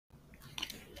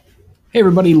Hey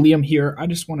everybody, Liam here. I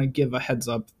just want to give a heads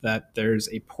up that there's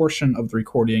a portion of the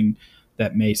recording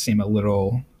that may seem a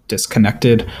little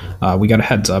disconnected. We got a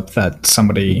heads up that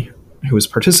somebody who was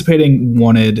participating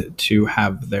wanted to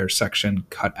have their section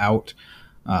cut out,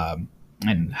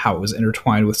 and how it was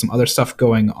intertwined with some other stuff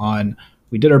going on.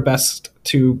 We did our best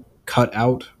to cut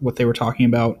out what they were talking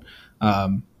about,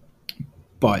 um,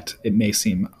 but it may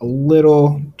seem a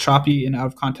little choppy and out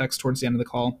of context towards the end of the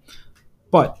call.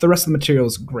 But the rest of the material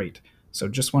is great. So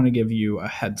just want to give you a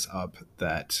heads up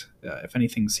that if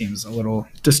anything seems a little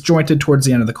disjointed towards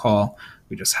the end of the call,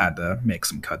 we just had to make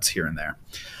some cuts here and there.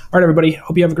 All right, everybody.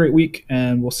 Hope you have a great week,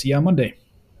 and we'll see you on Monday.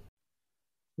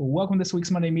 Well, welcome to this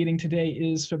week's Monday meeting. Today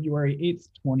is February 8th,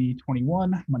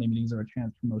 2021. Monday meetings are a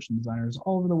chance for motion designers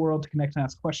all over the world to connect and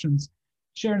ask questions,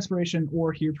 share inspiration,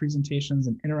 or hear presentations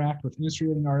and interact with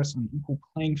industry-leading artists on an equal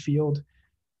playing field.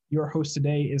 Your host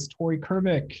today is Tori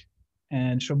Kervick,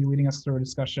 and she'll be leading us through a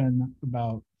discussion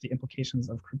about the implications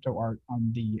of crypto art on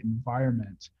the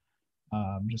environment.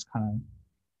 Just kind of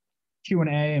Q&A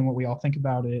and what we all think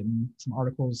about it, and some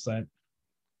articles that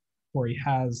Tori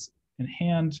has in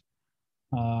hand.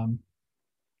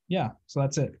 Yeah, so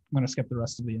that's it. I'm going to skip the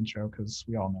rest of the intro because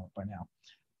we all know it by now.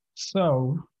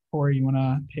 So, Tori, you want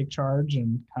to take charge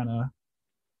and kind of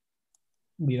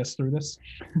lead us through this?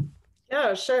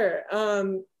 Yeah, sure.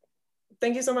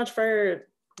 Thank you so much for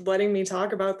letting me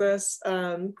talk about this.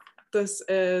 This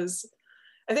is,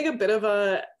 I think, a bit of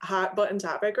a hot button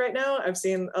topic right now. I've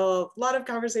seen a lot of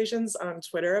conversations on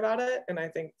Twitter about it, and I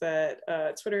think that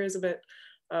Twitter is a bit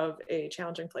of a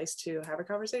challenging place to have a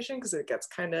conversation because it gets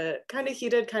kind of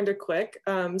heated kind of quick.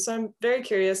 So I'm very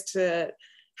curious to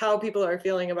how people are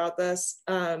feeling about this.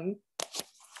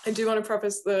 I do want to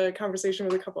preface the conversation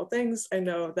with a couple of things. I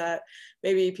know that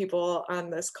maybe people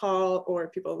on this call or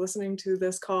people listening to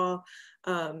this call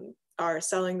are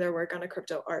selling their work on a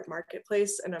crypto art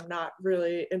marketplace, and I'm not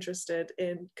really interested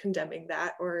in condemning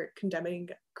that or condemning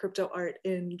crypto art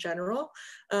in general.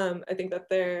 I think that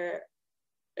there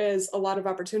is a lot of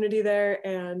opportunity there,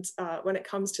 and when it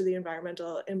comes to the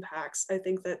environmental impacts, I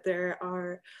think that there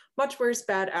are much worse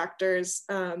bad actors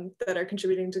that are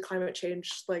contributing to climate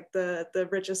change, like the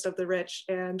richest of the rich,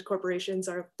 and corporations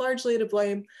are largely to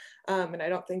blame. And I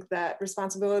don't think that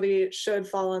responsibility should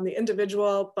fall on the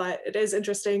individual, but it is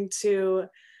interesting to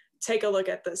take a look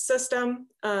at the system.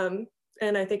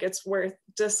 And I think it's worth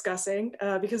discussing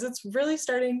because it's really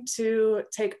starting to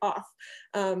take off.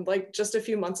 Like just a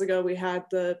few months ago, we had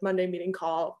the Monday meeting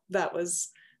call that was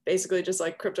basically just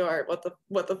like crypto art.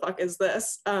 What the fuck is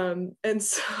this? And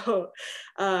so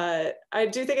I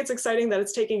do think it's exciting that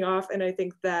it's taking off, and I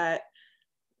think that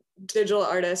digital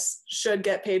artists should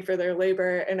get paid for their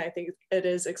labor. And I think it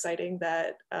is exciting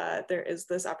that there is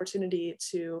this opportunity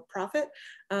to profit.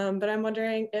 But I'm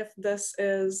wondering if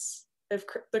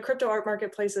the crypto art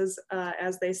marketplaces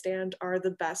as they stand are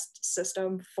the best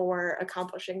system for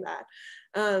accomplishing that.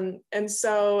 And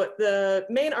so the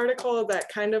main article that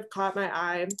kind of caught my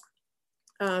eye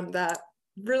that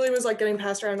really was like getting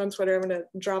passed around on Twitter, I'm gonna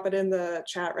drop it in the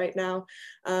chat right now,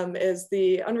 is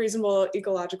The Unreasonable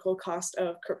Ecological Cost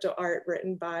of Crypto Art,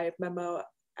 written by Memo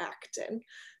Acton.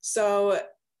 So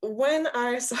when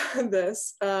I saw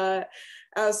this,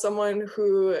 as someone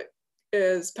who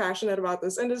is passionate about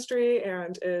this industry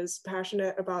and is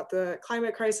passionate about the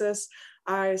climate crisis,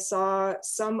 I saw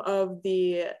some of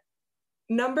the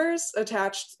numbers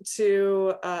attached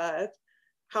to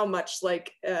how much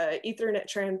like Ethereum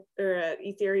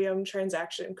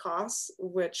transaction costs,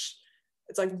 which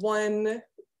it's like one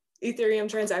Ethereum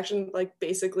transaction like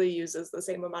basically uses the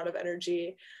same amount of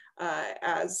energy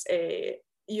as a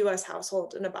US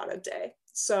household in about a day.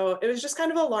 So it was just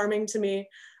kind of alarming to me.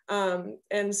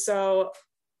 And so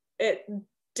it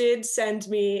did send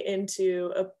me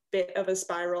into a bit of a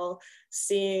spiral,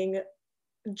 seeing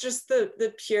just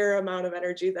the pure amount of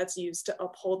energy that's used to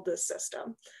uphold this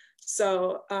system.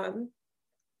 So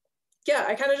yeah,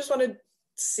 I kind of just want to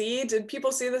see, did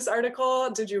people see this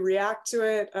article? Did you react to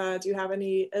it? Do you have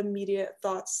any immediate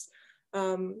thoughts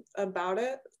about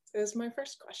it? Is my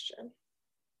first question.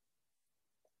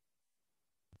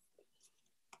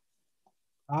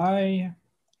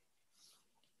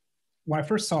 When I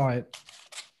first saw it,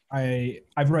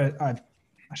 I've read, I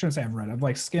shouldn't say I've read, I've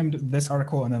like skimmed this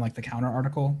article and then like the counter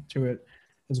article to it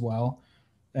as well.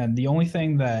 And the only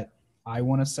thing that I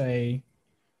want to say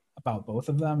about both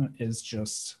of them is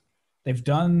just they've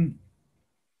done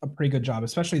a pretty good job,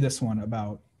 especially this one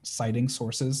about citing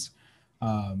sources.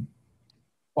 Um,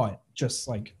 but just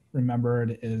like remember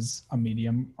it is a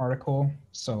Medium article.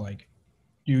 So like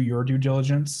do your due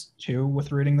diligence too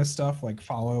with reading this stuff, like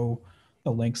follow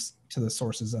the links to the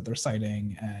sources that they're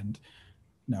citing and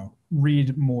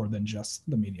read more than just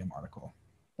the Medium article.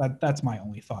 That's my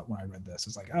only thought when I read this.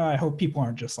 Is like, oh, I hope people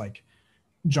aren't just like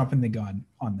jumping the gun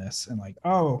on this and like,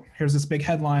 oh, here's this big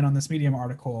headline on this Medium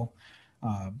article.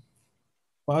 But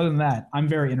other than that, I'm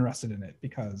very interested in it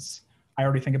because I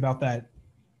already think about that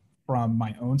from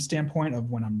my own standpoint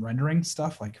of when I'm rendering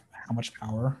stuff, like how much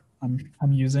power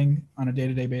I'm using on a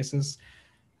day-to-day basis.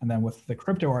 And then with the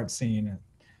crypto art scene, it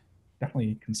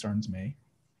definitely concerns me.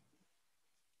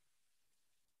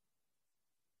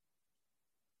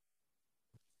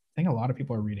 I think a lot of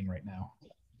people are reading right now.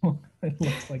 It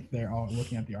looks like they're all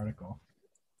looking at the article.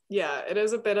 Yeah, it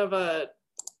is a bit of a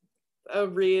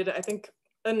read. I think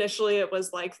initially it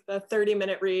was like a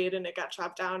 30-minute read and it got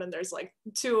chopped down and there's like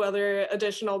 2 other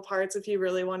additional parts if you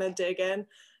really want to dig in.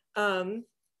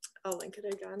 I'll link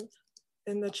it again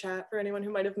in the chat for anyone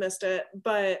who might have missed it.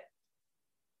 But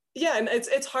yeah, and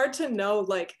it's hard to know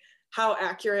like how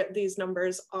accurate these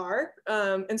numbers are.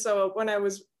 And so when I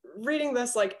was reading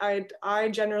this, like I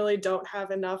generally don't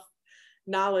have enough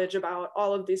knowledge about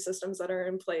all of these systems that are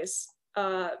in place.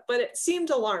 But it seemed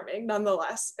alarming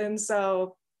nonetheless. And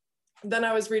so then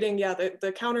I was reading,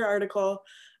 the counter article,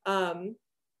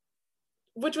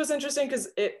 which was interesting because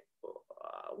it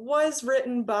was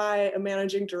written by a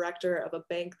managing director of a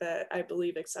bank that I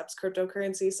believe accepts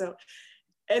cryptocurrency. So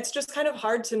it's just kind of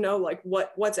hard to know like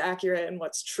what's accurate and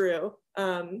what's true.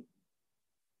 I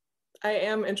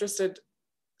am interested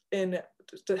in,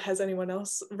 has anyone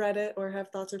else read it or have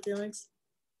thoughts or feelings?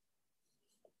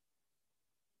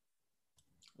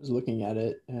 I was looking at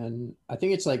it and I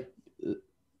think it's like,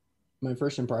 my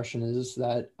first impression is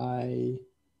that I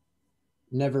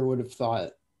never would have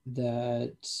thought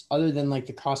that, other than like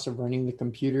the cost of running the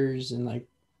computers and like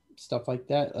stuff like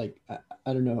that, like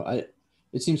I don't know,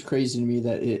 it seems crazy to me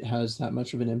that it has that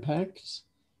much of an impact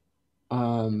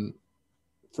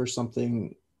for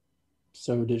something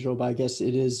so digital. But I guess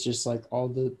it is just like all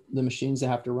the machines that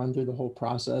have to run through the whole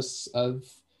process of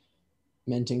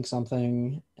minting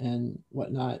something and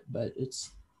whatnot. But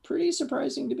it's pretty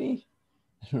surprising to me.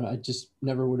 I don't know, I just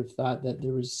never would have thought that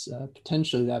there was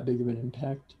potentially that big of an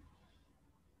impact.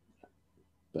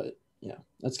 But yeah,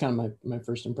 that's kind of my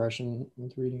first impression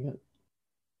with reading it.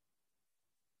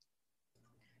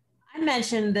 I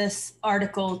mentioned this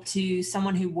article to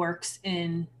someone who works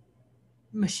in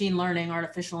machine learning,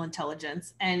 artificial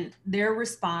intelligence, and their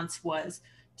response was,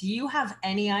 do you have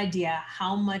any idea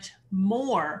how much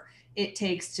more it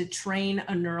takes to train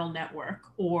a neural network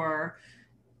or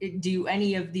do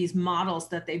any of these models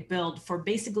that they build for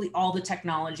basically all the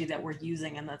technology that we're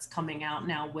using and that's coming out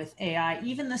now with AI,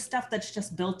 even the stuff that's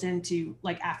just built into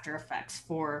like After Effects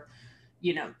for,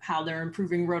 how they're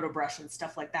improving RotoBrush and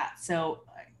stuff like that. So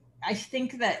I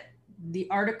think that the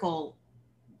article,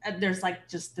 there's like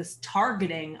just this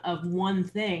targeting of one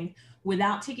thing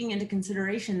without taking into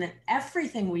consideration that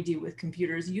everything we do with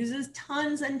computers uses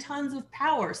tons and tons of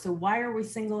power. So why are we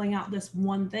singling out this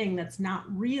one thing that's not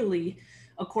really,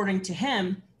 according to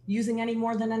him, using any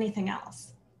more than anything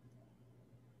else?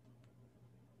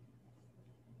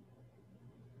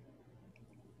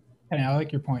 And I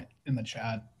like your point in the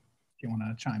chat. If you want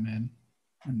to chime in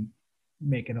and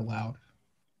make it aloud.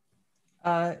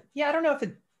 Yeah, I don't know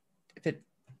if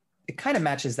it kind of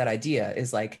matches that idea.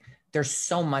 Is like there's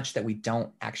so much that we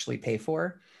don't actually pay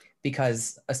for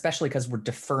especially because we're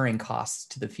deferring costs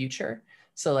to the future.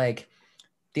 So like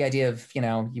the idea of,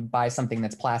 you buy something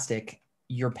that's plastic,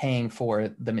 you're paying for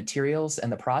the materials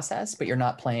and the process, but you're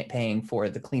not paying for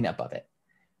the cleanup of it,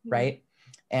 right?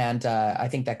 And I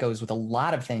think that goes with a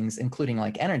lot of things, including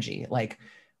like energy. Like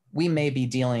we may be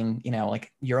dealing,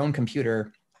 like your own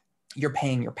computer, you're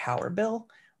paying your power bill,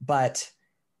 but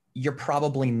you're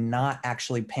probably not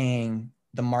actually paying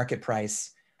the market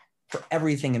price for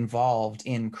everything involved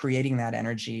in creating that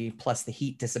energy, plus the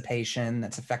heat dissipation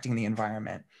that's affecting the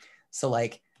environment. So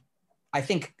like, I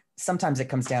think sometimes it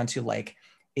comes down to like,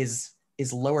 is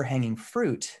lower hanging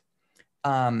fruit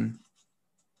when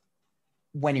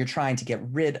you're trying to get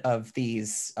rid of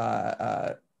these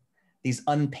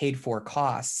unpaid for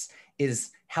costs,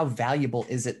 is how valuable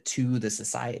is it to the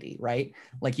society, right?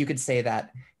 Like you could say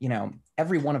that,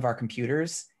 every one of our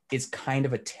computers is kind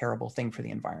of a terrible thing for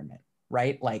the environment,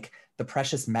 right? Like the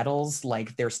precious metals,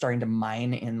 like they're starting to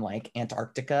mine in like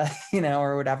Antarctica,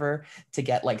 or whatever to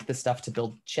get like the stuff to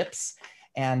build chips.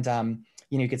 And,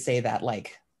 you could say that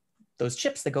like those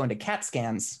chips that go into CAT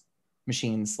scans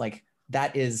machines, like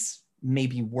that is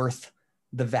maybe worth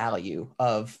the value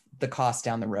of the cost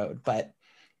down the road. But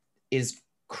is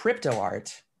crypto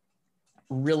art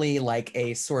really like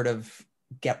a sort of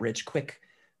get rich quick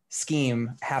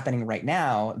scheme happening right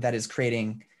now that is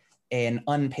creating an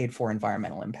unpaid for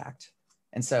environmental impact.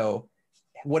 And so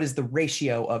what is the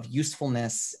ratio of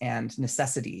usefulness and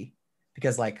necessity?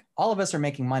 Because like all of us are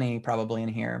making money probably in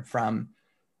here from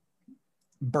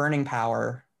burning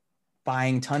power,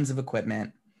 buying tons of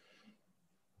equipment,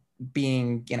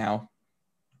 being,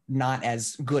 not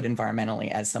as good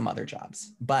environmentally as some other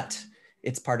jobs, but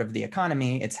it's part of the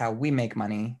economy. It's how we make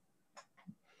money.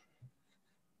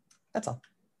 That's all.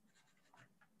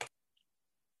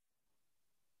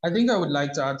 I think I would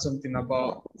like to add something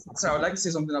about, I would like to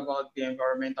say something about the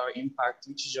environmental impact,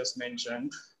 which you just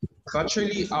mentioned.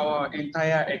 Virtually our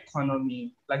entire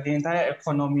economy, like the entire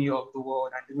economy of the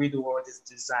world and the way the world is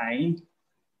designed,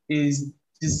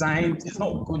 it's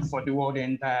not good for the world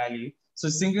entirely. So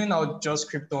singling out just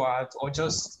crypto art or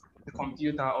just the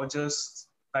computer or just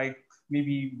like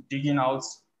maybe digging out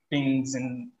things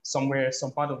in somewhere,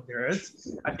 some part of the earth,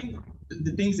 I think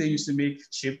the things they used to make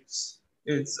chips,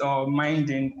 it's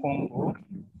mined in Congo,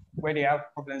 where they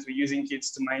have problems with using kids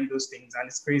to mine those things, and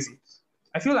it's crazy.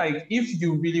 I feel like if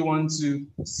you really want to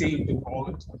save the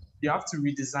world, you have to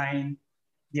redesign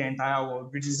the entire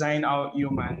world, redesign how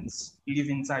humans live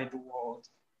inside the world,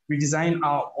 redesign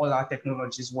how all our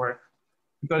technologies work.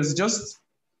 Because just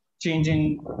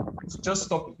reducing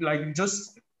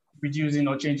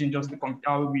or changing just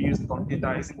how we use the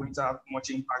computer isn't going to have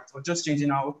much impact, or just changing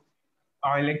how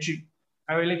our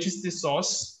electricity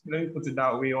source, let me put it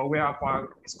that way, or where our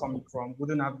power is coming from,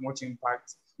 wouldn't have much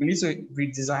impact. We need to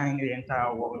redesign the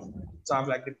entire world to have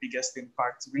like the biggest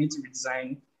impact. We need to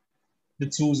redesign the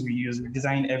tools we use,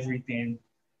 redesign everything.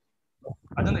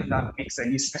 I don't know if that makes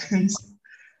any sense,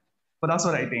 but that's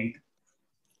what I think.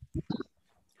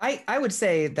 I would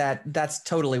say that that's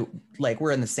totally like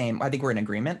we're in the same. I think we're in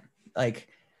agreement. Like,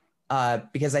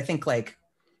 because I think like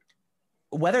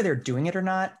whether they're doing it or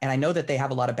not, and I know that they have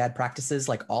a lot of bad practices,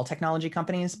 like all technology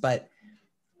companies, but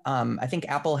I think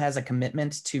Apple has a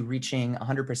commitment to reaching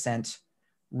 100%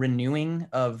 renewing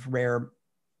of rare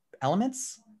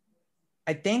elements.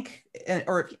 I think,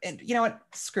 or you know what?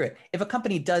 Screw it. If a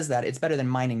company does that, it's better than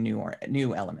mining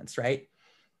new elements, right?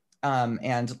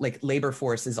 And like labor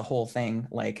force is a whole thing.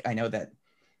 Like I know that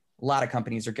a lot of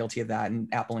companies are guilty of that,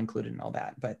 and Apple included and all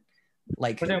that. But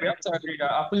then we have to agree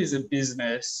that Apple is a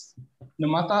business. No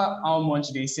matter how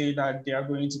much they say that they are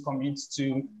going to commit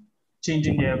to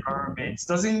changing their environment, it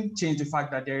doesn't change the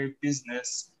fact that they're a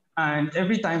business. And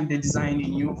every time they design a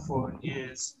new phone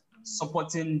is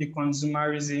supporting the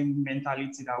consumerism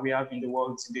mentality that we have in the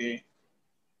world today.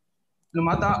 No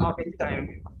matter how many times,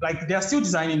 like they're still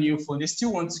designing new phone, they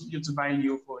still want you to buy a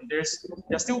new phone.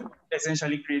 They're still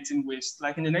essentially creating waste.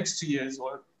 Like in the next 2 years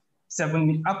or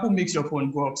 7, Apple makes your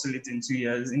phone go obsolete in 2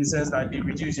 years in the sense that they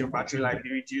reduce your battery life, they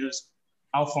reduce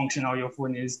how functional your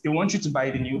phone is. They want you to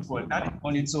buy the new phone. That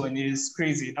on its own is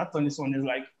crazy. That on its own is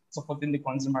like supporting the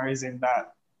consumerism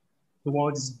that the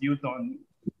world is built on.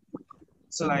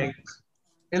 So like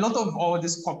a lot of all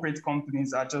these corporate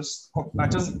companies are just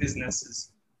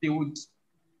businesses. They would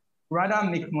rather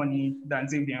make money than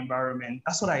save the environment.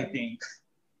 That's what I think.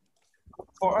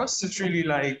 For us to truly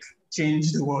like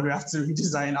change the world, we have to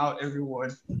redesign how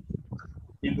everyone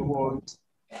in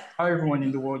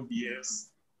the world behaves,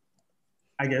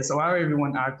 I guess, or how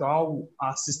everyone acts, or how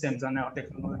our systems and our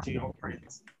technology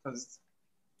operates. Because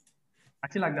I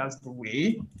feel like that's the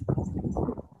way.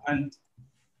 And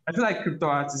I feel like crypto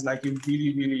art is like a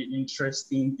really, really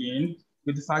interesting thing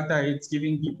with the fact that it's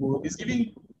giving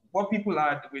what people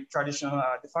are with traditional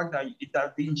art, the fact that it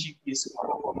has been cheaply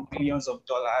for millions of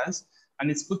dollars,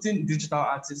 and it's putting digital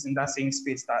artists in that same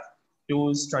space that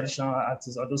those traditional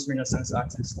artists or those Renaissance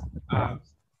artists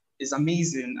is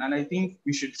amazing. And I think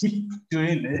we should keep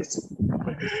doing it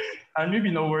and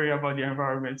maybe not worry about the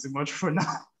environment too much for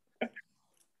now.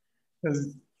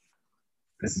 Because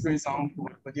this is going to sound cool,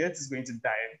 but the earth is going to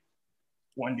die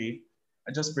one day.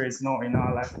 I just pray it's not in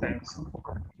our lifetimes.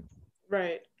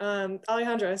 Right.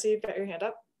 Alejandro, I see you've got your hand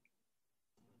up.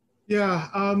 Yeah.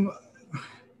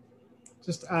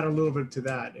 Just to add a little bit to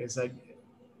that is like,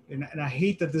 and I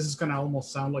hate that this is going to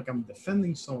almost sound like I'm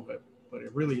defending some of it, but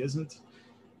it really isn't.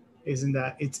 Isn't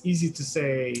that it's easy to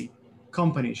say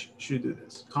companies should do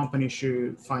this. Companies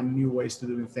should find new ways to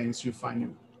do things. Should find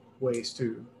new ways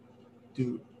to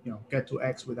get to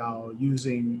X without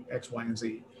using X, Y, and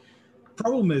Z.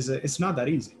 Problem is that it's not that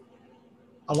easy.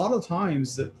 A lot of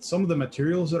times that some of the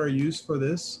materials that are used for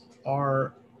this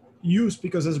are used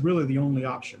because it's really the only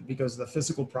option, because the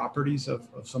physical properties of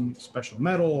some special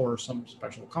metal or some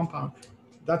special compound,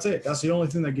 that's it. That's the only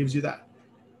thing that gives you that.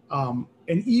 And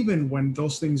even when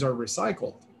those things are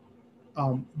recycled,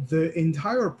 the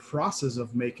entire process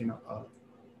of making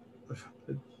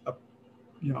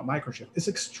microchip, is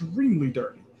extremely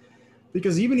dirty.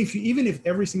 Because even if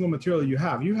every single material you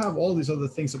have all these other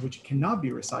things of which cannot be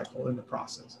recycled in the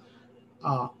process,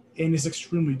 and it's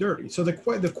extremely dirty. So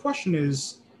the question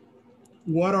is,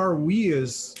 what are we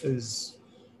as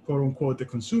quote unquote the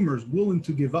consumers willing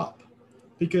to give up?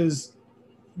 Because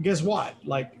guess what?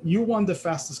 Like, you want the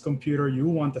fastest computer, you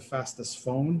want the fastest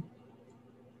phone.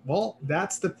 Well,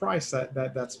 that's the price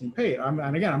that's been paid.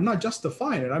 And again, I'm not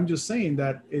justifying it. I'm just saying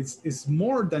that it's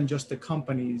more than just the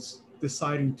companies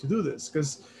deciding to do this.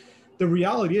 Because the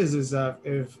reality is that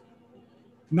if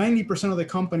 90% of the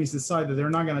companies decide that they're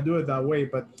not going to do it that way,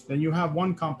 but then you have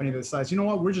one company that decides, you know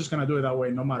what, we're just going to do it that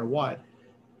way no matter what,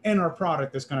 and our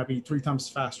product is going to be 3 times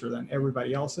faster than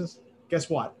everybody else's, guess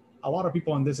what? A lot of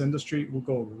people in this industry will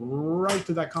go right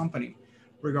to that company,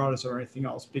 regardless of anything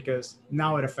else, because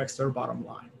now it affects their bottom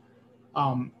line.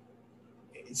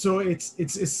 So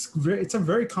it's a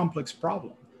very complex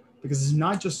problem, because it's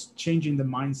not just changing the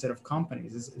mindset of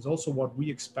companies, it's also what we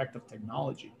expect of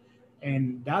technology,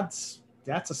 and that's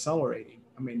accelerating.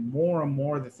 I mean, more and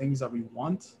more the things that we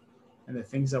want and the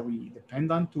things that we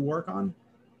depend on to work on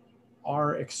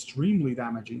are extremely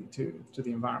damaging to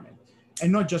the environment.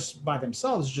 And not just by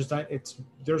themselves, just that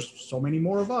there's so many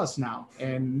more of us now,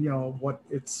 and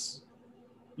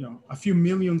a few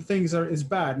million things is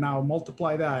bad. Now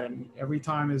multiply that, and every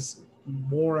time is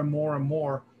more and more and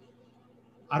more.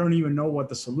 I don't even know what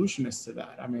the solution is to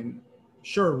that. I mean,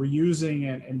 sure, reusing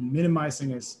and minimizing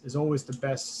is always the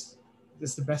best.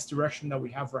 It's the best direction that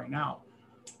we have right now.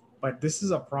 But this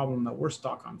is a problem that we're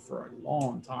stuck on for a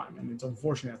long time, and it's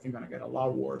unfortunately, I think, going to get a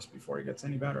lot worse before it gets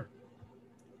any better.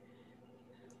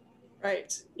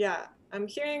 Right. Yeah. I'm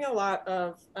hearing a lot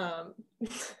of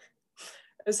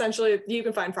essentially you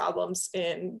can find problems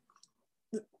in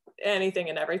anything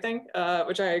and everything,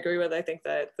 which I agree with. I think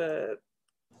that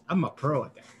I'm a pro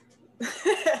at that.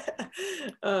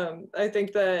 I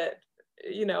think that,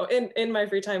 in my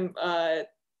free time,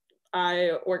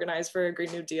 I organize for a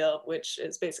Green New Deal, which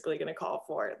is basically going to call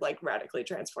for like radically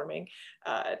transforming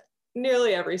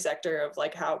nearly every sector of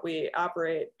like how we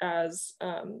operate as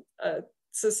a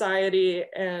society,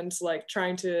 and like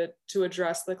trying to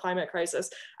address the climate crisis.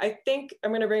 I think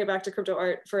I'm going to bring it back to crypto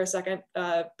art for a second,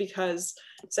 because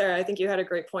Sarah, I think you had a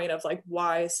great point of like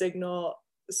why single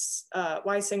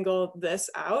this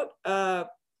out,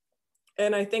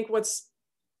 and I think what's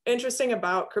interesting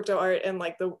about crypto art and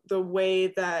like the way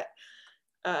that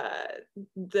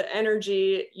the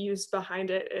energy used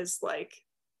behind it is like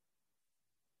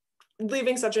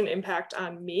leaving such an impact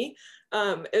on me,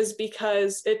 is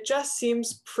because it just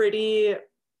seems pretty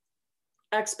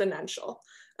exponential.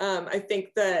 I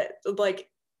think that like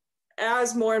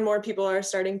as more and more people are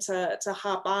starting to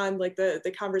hop on like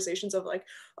the conversations of like,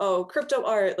 oh, crypto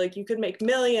art, like you could make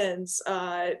millions,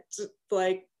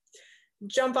 like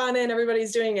jump on in,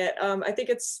 everybody's doing it. I think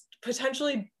it's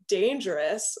potentially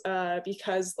dangerous,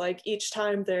 because like each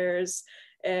time there's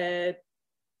an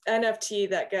NFT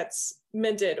that gets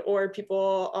minted, or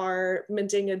people are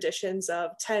minting editions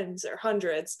of tens or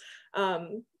hundreds,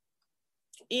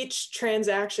 each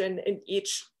transaction in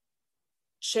each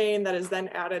chain that is then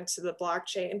added to the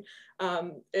blockchain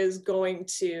is going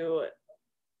to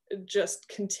just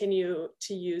continue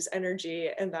to use energy,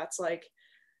 and that's like,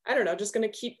 I don't know, just going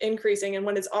to keep increasing. And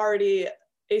when it's already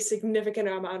a significant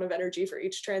amount of energy for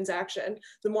each transaction,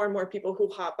 the more and more people who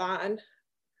hop on,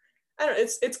 I don't know,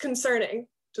 it's concerning.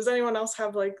 Does anyone else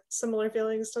have like similar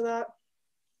feelings to that?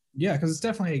 Yeah, because it's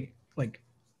definitely like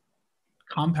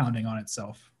compounding on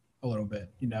itself a little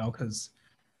bit, because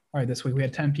all right, this week we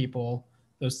had 10 people,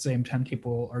 those same 10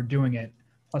 people are doing it,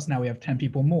 plus now we have 10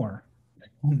 people more,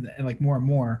 and like more and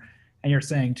more. And you're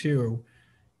saying too,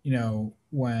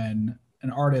 when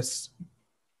an artist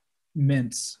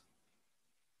mints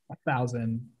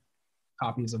 1,000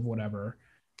 copies of whatever,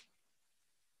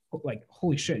 like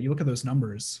holy shit, you look at those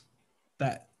numbers,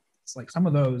 that it's like some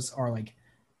of those are like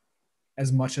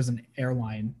as much as an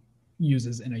airline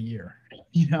uses in a year.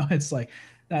 It's like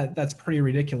that's pretty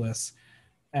ridiculous.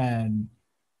 And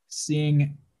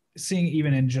seeing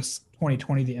even in just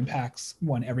 2020 the impacts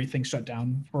when everything shut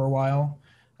down for a while,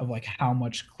 of like how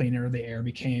much cleaner the air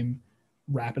became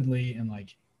rapidly, and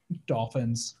like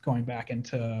dolphins going back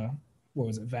into, what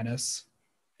was it, Venice,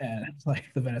 and it's like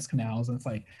the Venice canals, and it's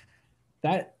like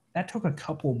that took a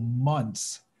couple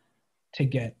months to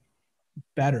get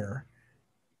better.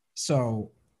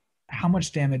 So how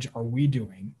much damage are we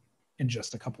doing in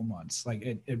just a couple months? Like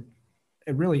it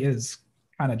really is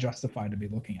kind of justified to be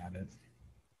looking at it.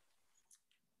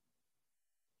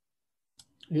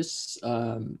 Here's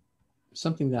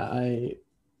something that I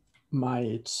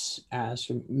might ask,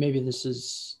 maybe this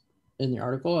is in the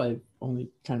article. I've only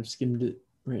kind of skimmed it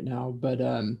right now, but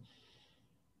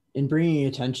in bringing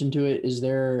attention to it, is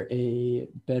there a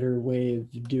better way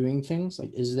of doing things?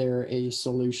 Like, is there a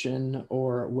solution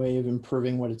or a way of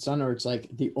improving what it's done? Or it's like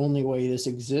the only way this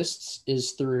exists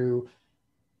is through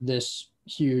this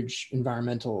huge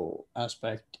environmental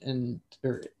aspect and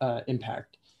or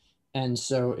impact. And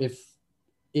so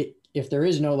if there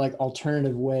is no like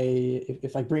alternative way,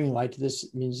 if like bringing light to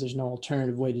this means there's no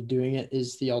alternative way to doing it,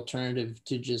 is the alternative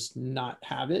to just not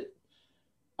have it?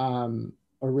 Or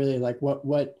really like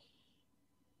what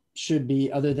should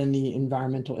be, other than the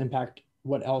environmental impact,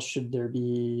 what else should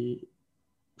we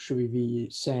be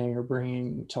saying or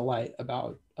bringing to light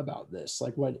about this?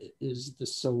 Like, what is the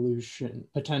solution,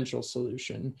 potential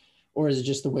solution, or is it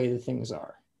just the way the things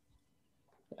are?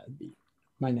 That'd be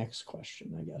my next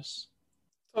question, I guess.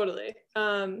 Totally.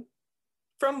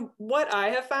 From what I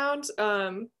have found,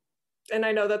 and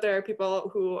I know that there are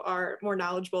people who are more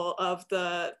knowledgeable of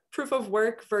the proof of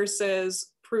work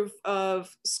versus proof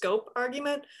of scope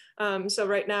argument. So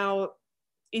right now,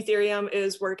 Ethereum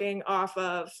is working off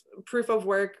of proof of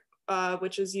work,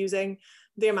 which is using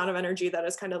the amount of energy that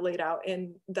is kind of laid out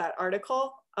in that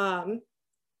article.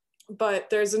 But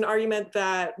there's an argument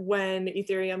that when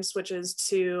Ethereum switches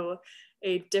to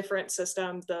a different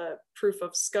system, the proof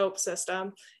of scope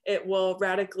system, it will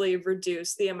radically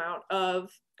reduce the amount of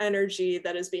energy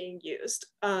that is being used.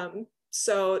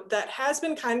 So that has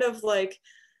been kind of like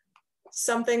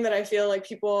something that I feel like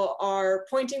people are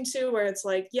pointing to, where it's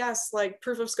like, yes, like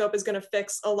proof of scope is going to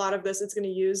fix a lot of this. It's going to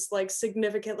use like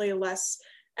significantly less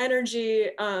energy.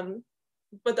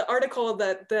 But the article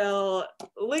that they'll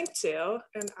link to,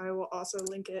 and I will also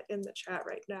link it in the chat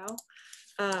right now,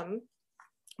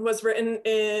 was written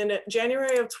in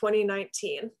January of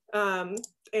 2019.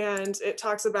 And it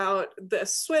talks about the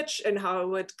switch and how it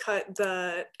would cut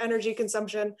the energy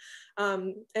consumption.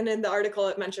 And in the article,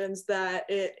 it mentions that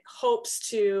it hopes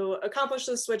to accomplish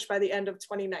the switch by the end of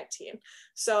 2019.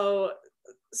 So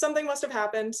something must have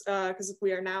happened because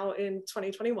we are now in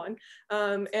 2021.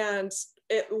 And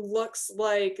it looks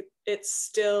like it's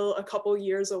still a couple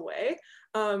years away.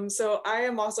 So I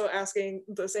am also asking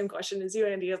the same question as you,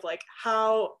 Andy, of like,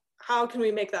 how can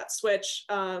we make that switch?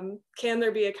 Can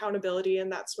there be accountability in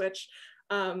that switch?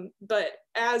 But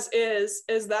as is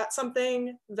that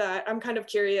something that I'm kind of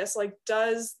curious, like,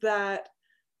 does that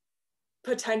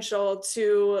potential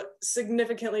to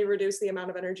significantly reduce the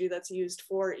amount of energy that's used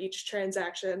for each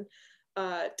transaction,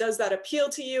 does that appeal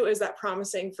to you? Is that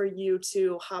promising for you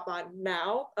to hop on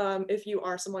now if you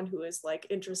are someone who is like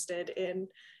interested in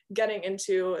getting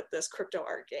into this crypto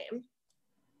art game?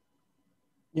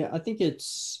 Yeah, I think it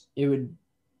would,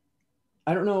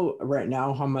 I don't know right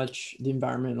now how much the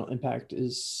environmental impact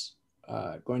is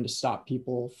going to stop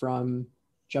people from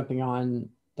jumping on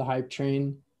the hype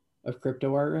train of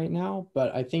crypto art right now,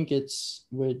 but I think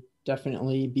would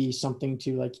definitely be something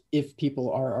to, like, if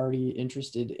people are already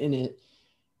interested in it,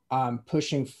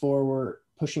 pushing for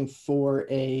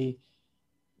a,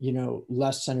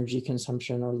 less energy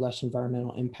consumption or less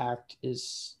environmental impact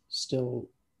is still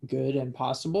good and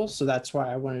possible. So that's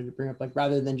why I wanted to bring up, like,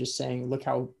 rather than just saying, look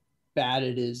how bad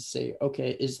it is, say,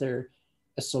 okay, is there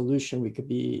a solution we could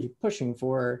be pushing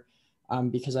for?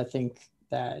 Because I think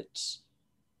that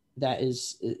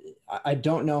is, I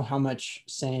don't know how much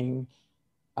saying,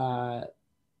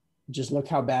 just look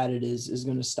how bad it is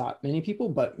going to stop many people,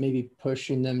 but maybe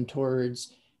pushing them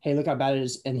towards, hey, look how bad it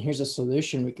is, and here's a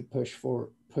solution we could push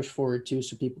forward to,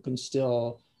 so people can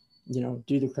still,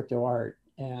 do the crypto art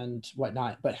and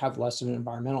whatnot, but have less of an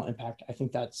environmental impact. I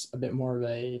think that's a bit more of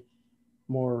a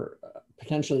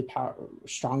potentially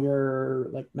stronger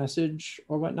like message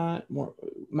or whatnot. More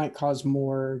might cause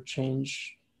more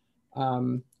change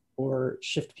or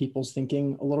shift people's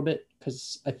thinking a little bit,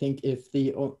 because I think if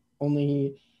the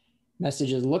only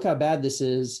message is look how bad this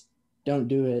is, don't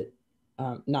do it,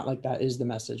 not like that is the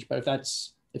message, but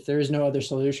if there is no other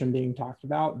solution being talked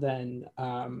about, then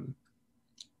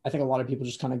I think a lot of people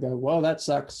just kind of go, well, that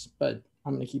sucks, but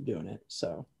I'm going to keep doing it.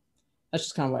 So that's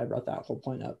just kind of why I brought that whole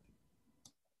point up.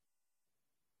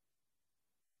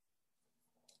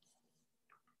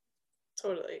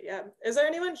 Totally, yeah. Is there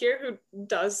anyone here who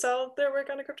does sell their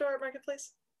work on a crypto art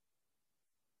marketplace?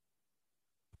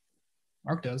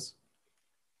 Mark does.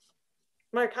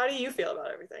 Mark, how do you feel about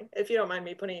everything? If you don't mind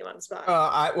me putting you on the spot.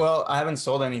 I haven't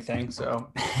sold anything,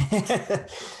 so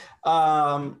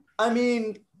I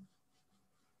mean,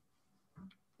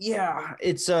 yeah,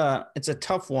 it's a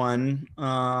tough one.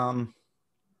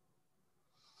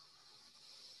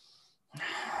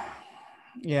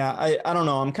 Yeah, I don't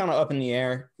know. I'm kind of up in the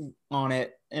air on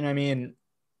it. And I mean,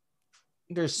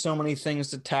 there's so many things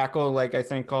to tackle. Like, I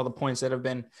think all the points that have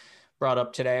been brought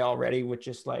up today already, with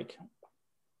just like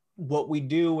what we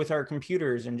do with our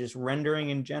computers and just rendering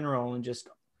in general, and just,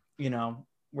 you know,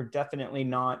 we're definitely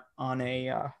not on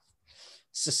a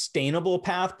sustainable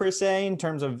path per se in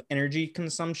terms of energy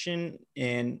consumption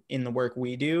in the work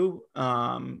we do.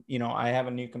 You know, I have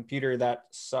a new computer that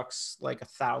sucks like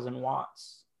 1,000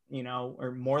 watts, you know,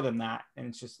 or more than that, and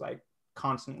it's just like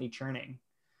constantly churning.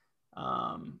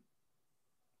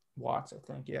 Watts, I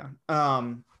think, yeah.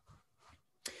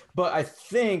 But I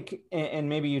think, and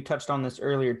maybe you touched on this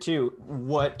earlier too,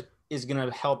 what is going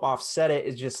to help offset it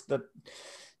is just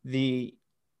the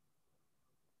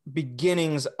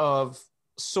beginnings of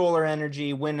solar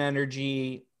energy, wind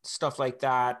energy, stuff like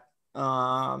that.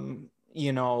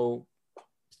 You know,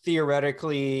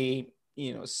 theoretically,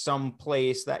 you know, some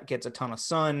place that gets a ton of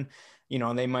sun, you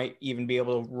know, they might even be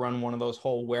able to run one of those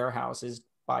whole warehouses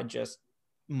by just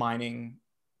mining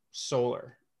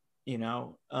solar, you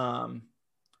know.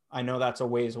 I know that's a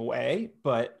ways away,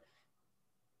 but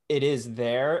it is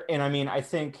there. And I mean, I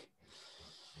think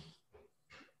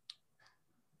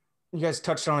you guys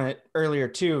touched on it earlier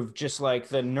too, just like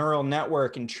the neural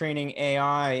network and training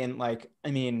AI. And like,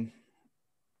 I mean,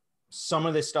 some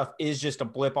of this stuff is just a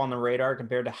blip on the radar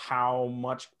compared to how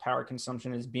much power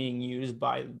consumption is being used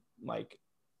by like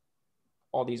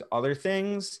all these other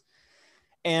things.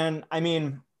 And I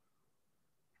mean,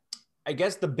 I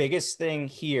guess the biggest thing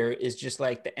here is just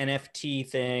like the NFT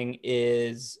thing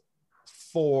is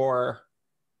for,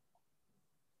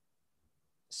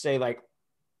 say, like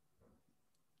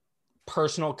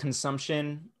personal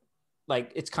consumption.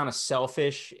 Like, it's kind of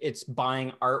selfish. It's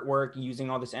buying artwork,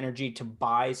 using all this energy to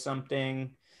buy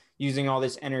something, using all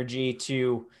this energy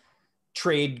to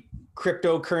trade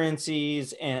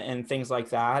cryptocurrencies and things like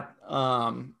that.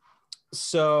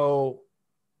 So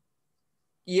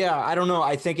yeah, I don't know.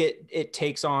 I think it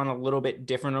takes on a little bit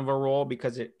different of a role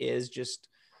because it is just,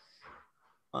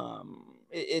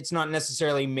 it's not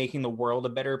necessarily making the world a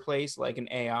better place like an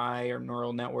AI or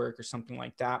neural network or something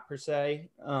like that per se.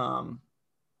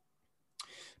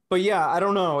 But yeah, I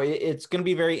don't know. It's going to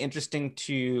be very interesting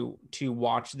to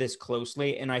watch this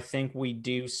closely. And I think we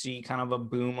do see kind of a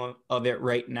boom of it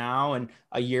right now. And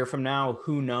a year from now,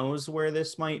 who knows where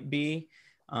this might be.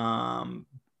 But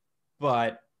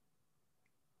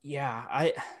yeah,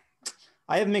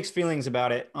 I have mixed feelings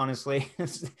about it, honestly.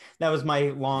 That was my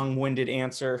long-winded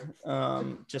answer.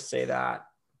 Just say that.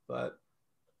 But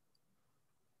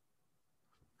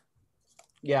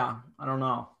yeah, I don't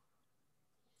know.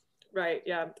 Right.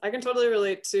 Yeah, I can totally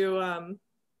relate to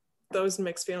those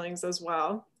mixed feelings as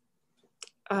well.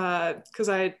 Because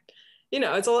you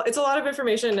know, it's a lot of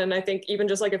information, and I think even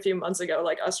just like a few months ago,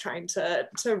 like us trying to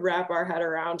wrap our head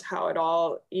around how it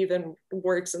all even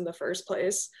works in the first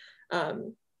place,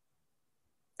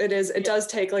 it does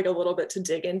take like a little bit to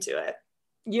dig into it.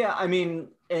 Yeah, I mean,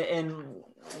 and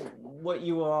what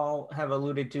you all have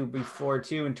alluded to before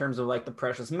too, in terms of like the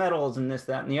precious metals and this,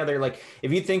 that, and the other, like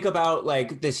if you think about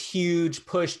like this huge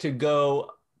push to go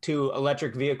to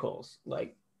electric vehicles,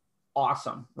 like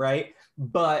awesome, right?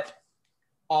 But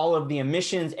all of the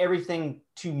emissions, everything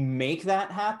to make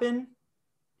that happen,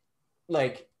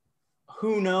 like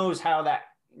who knows how that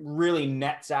really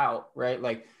nets out, right?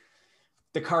 Like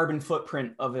the carbon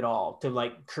footprint of it all to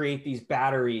like create these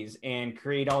batteries and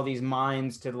create all these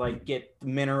mines to like get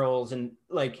minerals, and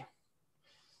like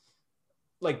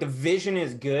the vision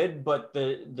is good, but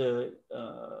the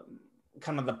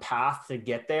kind of the path to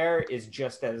get there is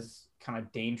just as kind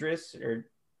of dangerous, or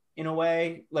in a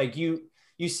way. Like you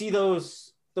see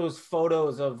those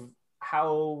photos of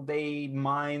how they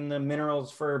mine the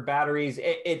minerals for batteries.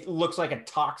 It looks like a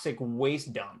toxic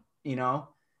waste dump, you know?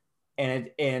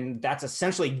 And that's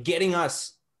essentially getting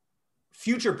us,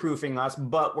 future-proofing us,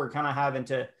 but we're kind of having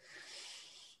to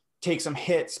take some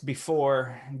hits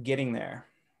before getting there.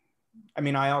 I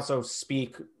mean, I also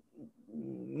speak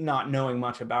not knowing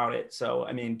much about it. So,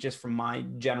 I mean, just from my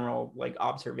general like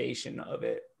observation of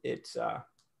it, it's,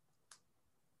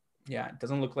 yeah, it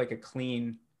doesn't look like a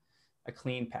clean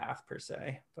path per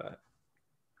se, but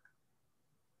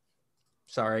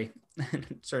sorry.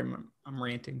 Sorry, I'm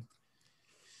ranting.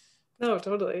 No,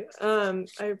 totally.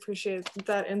 I appreciate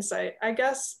that insight. I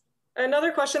guess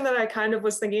another question that I kind of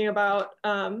was thinking about,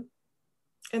 and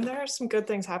there are some good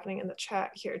things happening in the chat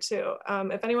here too.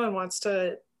 If anyone wants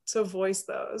to voice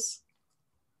those,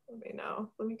 let me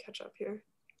know. Let me catch up here.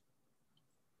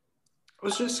 I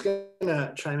was just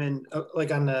gonna chime in, like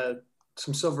on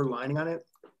some silver lining on it,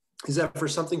 is that for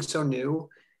something so new,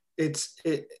 it's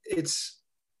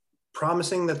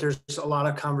promising that there's a lot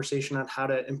of conversation on how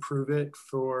to improve it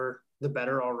for the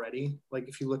better already. Like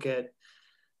if you look at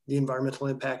the environmental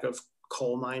impact of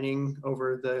coal mining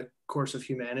over the course of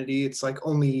humanity, it's like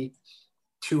only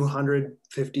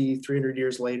 250, 300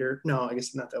 years later. No, I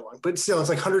guess not that long, but still it's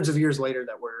like hundreds of years later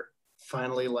that we're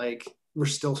finally like, we're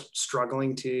still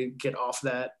struggling to get off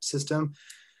that system.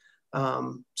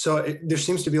 So there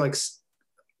seems to be like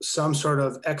some sort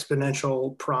of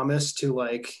exponential promise to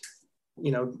like,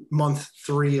 you know, month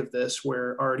 3 of this,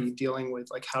 we're already dealing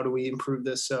with like, how do we improve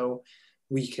this so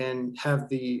we can have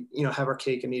the, you know, have our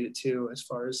cake and eat it too, as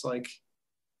far as like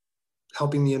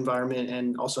helping the environment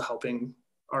and also helping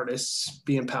artists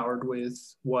be empowered with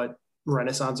what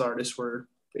Renaissance artists were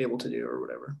able to do or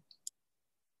whatever.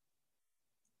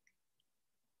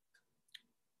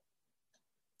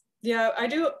 Yeah, I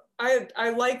do. I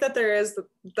like that there is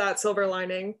that silver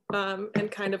lining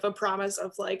and kind of a promise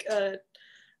of like a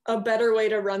better way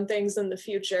to run things in the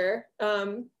future.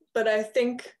 But I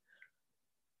think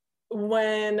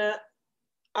when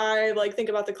I like think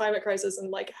about the climate crisis and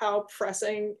like how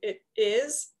pressing it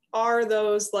is, are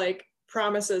those like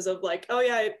promises of like, oh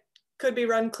yeah, it could be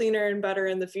run cleaner and better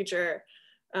in the future.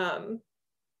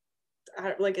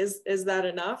 Like, is that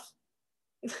enough?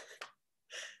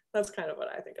 That's kind of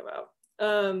what I think about.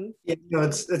 Yeah, no,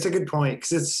 it's a good point,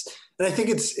 because and I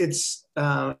think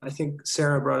I think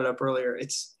Sarah brought it up earlier.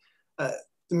 It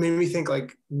made me think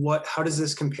like, how does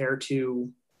this compare to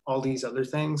all these other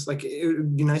things? Like it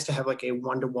would be nice to have like a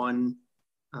one-to-one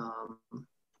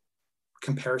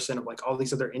comparison of like all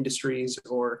these other industries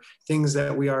or things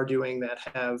that we are doing that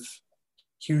have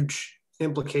huge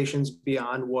implications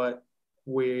beyond what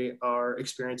we are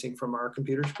experiencing from our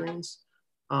computer screens,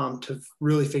 to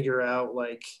really figure out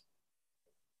like,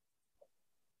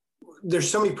 there's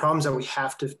so many problems that we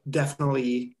have to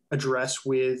definitely address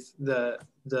with the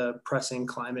pressing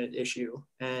climate issue.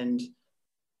 And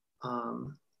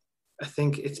I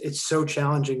think it's so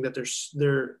challenging that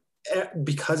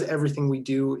because everything we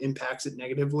do impacts it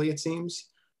negatively, it seems.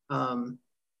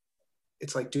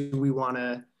 It's like, do we want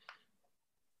to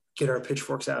get our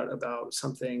pitchforks out about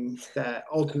something that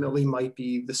ultimately might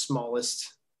be the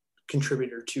smallest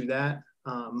contributor to that?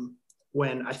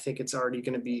 When I think it's already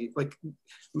going to be like,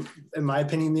 in my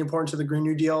opinion, the importance of the Green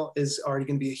New Deal is already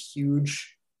going to be a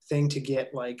huge thing to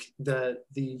get like the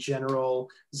general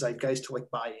zeitgeist to like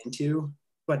buy into,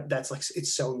 but that's like,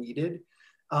 it's so needed.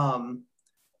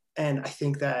 And I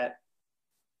think that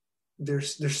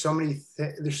there's so many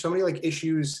like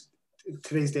issues in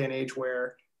today's day and age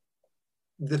where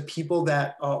the people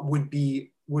that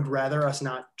would rather us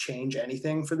not change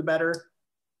anything for the better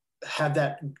have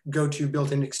that go-to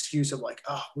built-in excuse of like,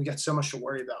 oh, we got so much to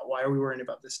worry about. Why are we worrying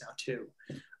about this now too?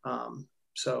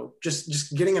 So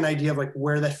just getting an idea of like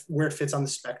where it fits on the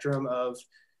spectrum of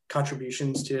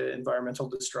contributions to environmental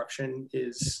destruction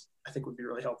I think would be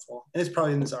really helpful. And it's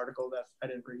probably in this article that I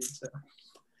didn't read. So.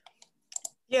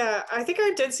 Yeah, I think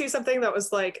I did see something that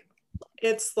was like,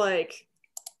 it's like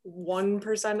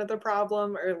 1% of the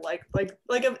problem, or like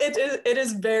it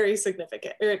is very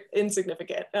significant or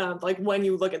insignificant, like when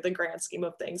you look at the grand scheme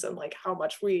of things and like how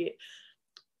much we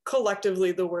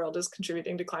collectively, the world, is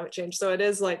contributing to climate change. So it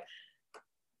is like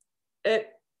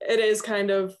it is kind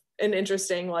of an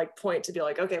interesting like point to be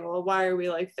like, okay, well, why are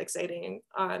we like fixating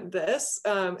on this?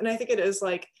 And I think it is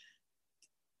like,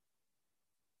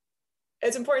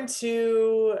 it's important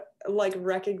to like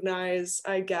recognize,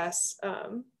 I guess,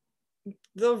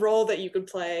 the role that you could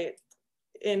play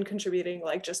in contributing,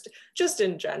 like just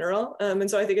in general. And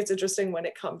so I think it's interesting when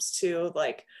it comes to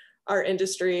like our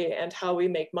industry and how we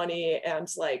make money, and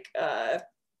like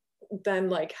then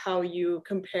like how you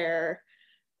compare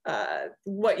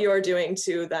what you're doing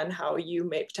to then how you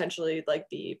may potentially like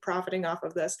be profiting off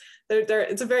of this.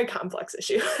 It's a very complex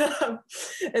issue.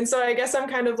 And so I guess I'm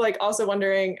kind of like also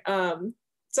wondering,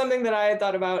 something that I had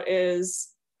thought about is,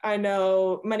 I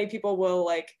know many people will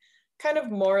like kind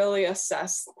of morally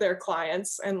assess their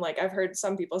clients, and like I've heard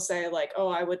some people say like, oh,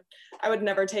 I would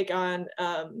never take on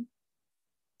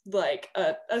like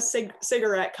a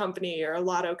cigarette company or a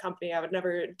lotto company. I would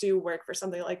never do work for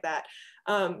something like that.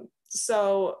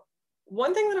 So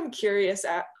one thing that I'm curious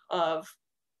of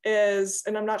is,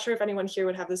 and I'm not sure if anyone here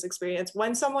would have this experience,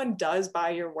 when someone does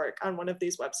buy your work on one of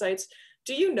these websites,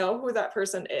 do you know who that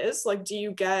person is? Like,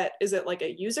 is it like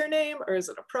a username or is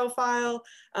it a profile?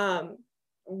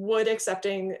 Would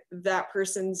accepting that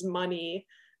person's money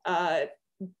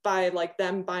by like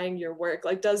them buying your work,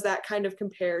 like does that kind of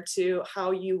compare to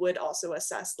how you would also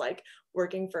assess like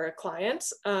working for a client?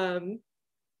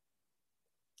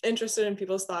 Interested in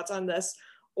people's thoughts on this.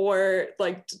 or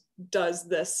like does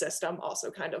this system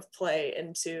also kind of play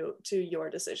into your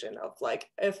decision of like,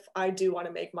 if I do want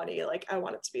to make money, like I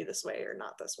want it to be this way or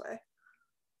not this way?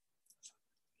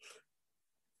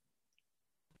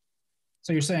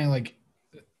 So you're saying like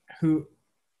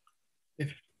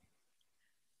if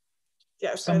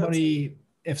Yeah, somebody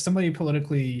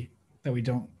politically that we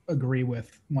don't agree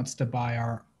with wants to buy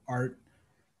our art,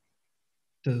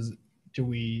 do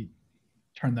we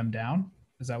turn them down?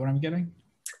 Is that what I'm getting?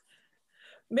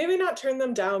 Maybe not turn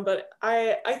them down, but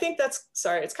I think that's,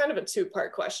 sorry, it's kind of a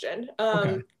two-part question.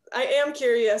 Okay. I am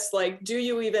curious, like, do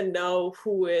you even know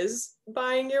who is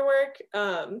buying your work?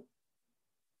 And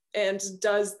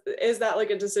is that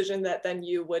like a decision that then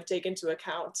you would take into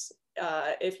account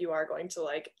if you are going to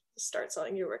like start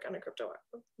selling your work on a crypto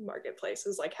marketplace,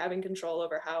 is like having control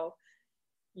over how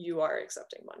you are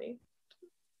accepting money?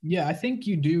 Yeah, I think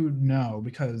you do know,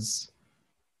 because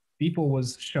Beeple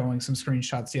was showing some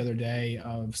screenshots the other day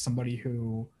of somebody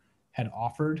who had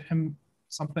offered him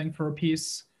something for a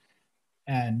piece,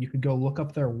 and you could go look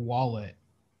up their wallet.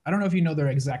 I don't know if you know their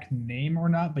exact name or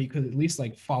not, but you could at least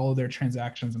like follow their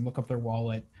transactions and look up their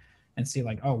wallet and see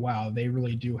like, oh wow, they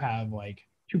really do have like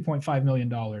 $2.5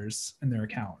 million in their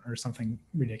account or something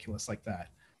ridiculous like that.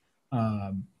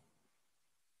 But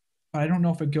I don't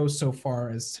know if it goes so far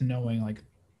as to knowing like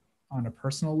on a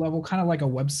personal level, kind of like a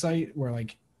website where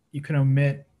like you can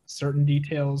omit certain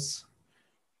details,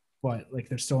 but like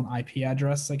there's still an IP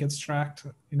address that gets tracked,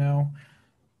 you know?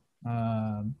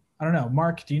 I don't know.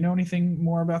 Mark, do you know anything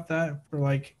more about that for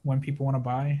like when people want to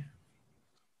buy?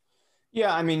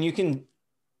 Yeah, I mean, you can,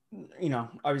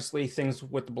 obviously things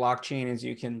with the blockchain is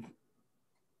you can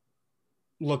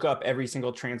look up every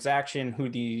single transaction,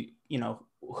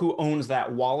 who owns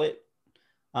that wallet.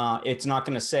 It's not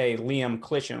going to say Liam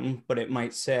Clisham, but it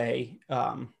might say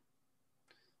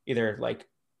either like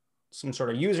some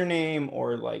sort of username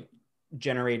or like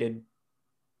generated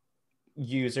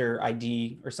user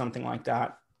ID or something like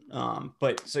that.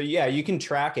 But so, yeah, you can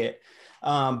track it.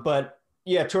 But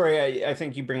yeah, Tori, I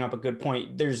think you bring up a good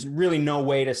point. There's really no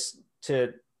way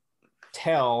to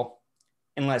tell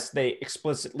unless they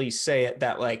explicitly say it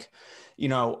that like,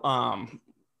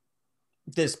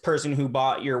 this person who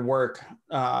bought your work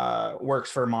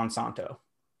works for Monsanto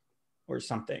or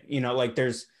something, like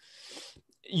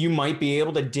you might be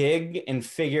able to dig and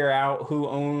figure out who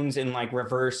owns and like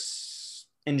reverse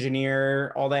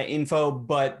engineer all that info,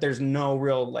 but there's no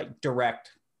real like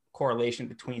direct correlation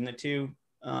between the two.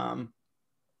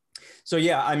 So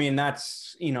yeah, I mean,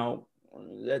 that's,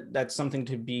 that's something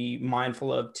to be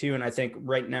mindful of too. And I think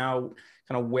right now,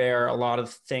 kind of where a lot of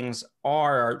things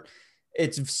are,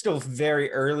 it's still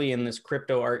very early in this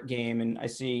crypto art game. And I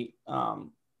see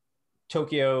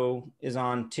Tokyo is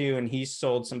on too, and he's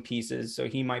sold some pieces, so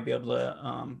he might be able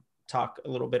to talk a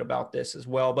little bit about this as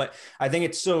well. But I think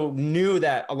it's so new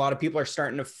that a lot of people are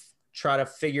starting to try to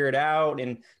figure it out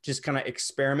and just kind of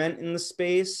experiment in the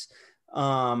space.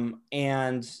 And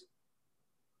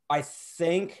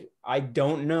I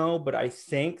don't know, but I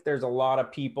think there's a lot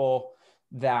of people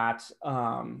that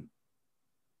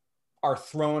are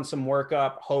throwing some work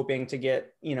up, hoping to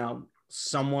get,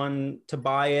 someone to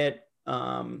buy it.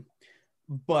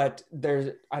 But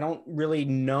I don't really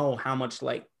know how much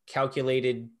like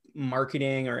calculated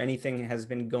marketing or anything has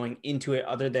been going into it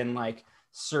other than like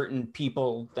certain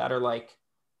people that are like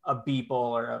a Beeple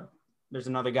or there's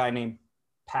another guy named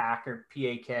Pack or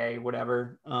PAK,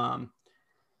 whatever. But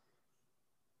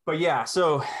yeah,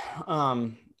 so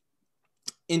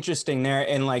interesting there.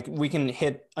 And like, we can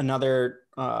hit another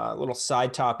little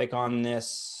side topic on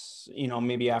this,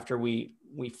 maybe after we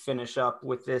finish up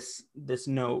with this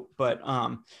note. But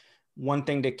one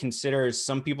thing to consider is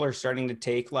some people are starting to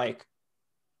take like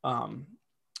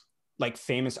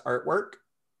famous artwork,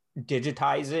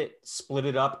 digitize it, split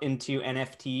it up into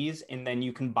NFTs, and then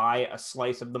you can buy a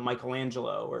slice of the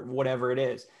Michelangelo or whatever it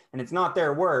is. And it's not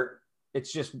their work.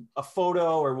 It's just a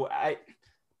photo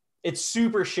it's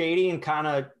super shady and kind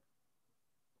of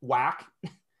whack,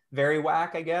 very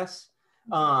whack, I guess.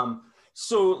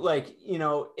 So like,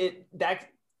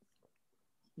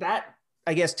 that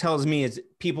I guess tells me is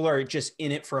people are just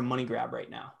in it for a money grab right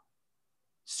now.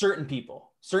 Certain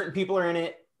people are in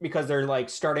it because they're like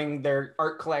starting their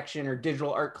art collection or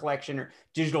digital art collection or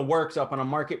digital works up on a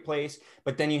marketplace.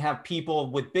 But then you have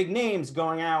people with big names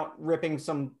going out, ripping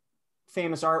some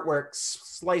famous artwork,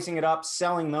 slicing it up,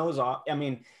 selling those off. I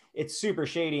mean, it's super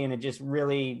shady, and it just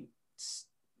really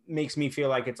makes me feel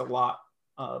like it's a lot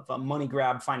of a money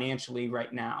grab financially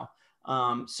right now.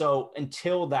 So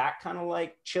until that kind of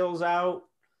like chills out,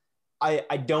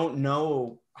 I don't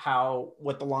know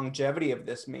what the longevity of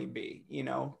this may be,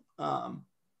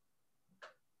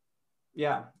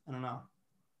 Yeah, I don't know.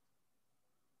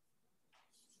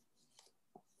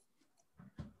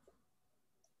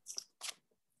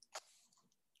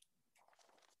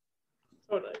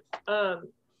 Totally.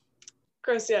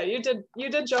 Chris, yeah, you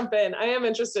did jump in. I am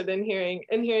interested in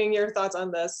hearing your thoughts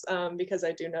on this, because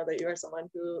I do know that you are someone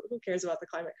who cares about the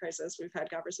climate crisis. We've had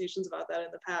conversations about that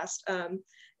in the past, and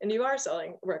you are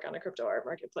selling work on a crypto art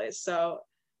marketplace. So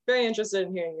very interested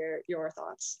in hearing your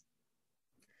thoughts.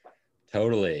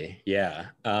 Totally, yeah.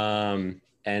 And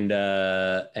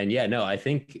yeah, no, I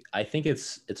think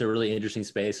it's a really interesting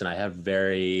space, and I have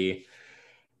very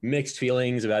mixed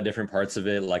feelings about different parts of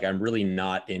it. Like, I'm really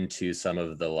not into some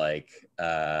of the, like,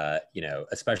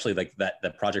 especially like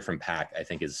the project from Pack, I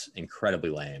think is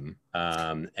incredibly lame.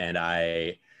 And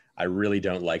I really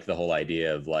don't like the whole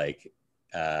idea of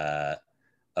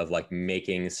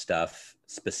making stuff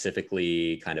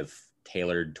specifically kind of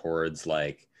tailored towards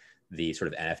like the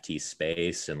sort of NFT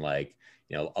space. And like,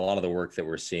 a lot of the work that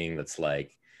we're seeing that's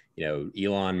like,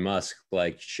 Elon Musk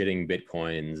like shitting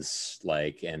Bitcoins,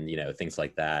 like, and things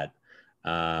like that.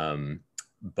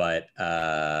 But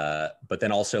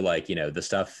then also like, the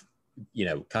stuff,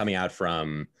 coming out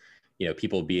from,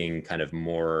 people being kind of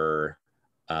more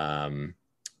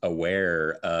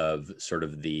aware of sort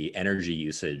of the energy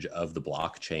usage of the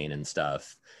blockchain and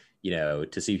stuff,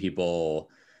 to see people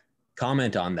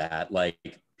comment on that,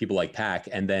 like people like Pack,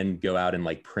 and then go out and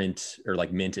like print or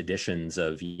like mint editions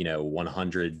of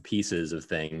 100 pieces of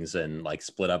things, and like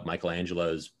split up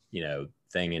Michelangelo's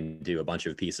thing into a bunch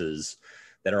of pieces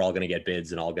that are all going to get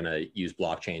bids and all going to use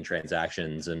blockchain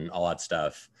transactions and all that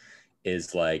stuff,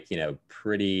 is like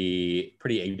pretty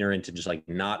ignorant, and just like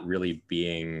not really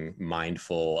being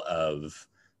mindful of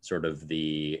sort of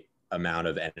the amount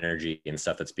of energy and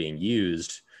stuff that's being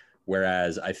used.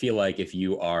 Whereas I feel like if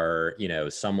you are,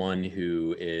 someone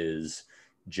who is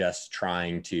just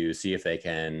trying to see if they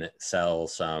can sell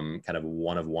some kind of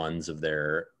one of ones of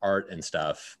their art and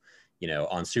stuff,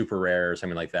 on Super Rare or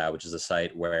something like that, which is a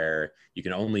site where you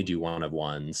can only do one of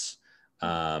ones,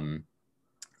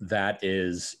 that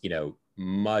is,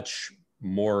 much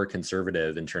more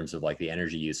conservative in terms of like the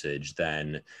energy usage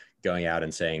than going out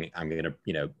and saying, I'm going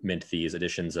to, mint these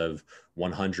editions of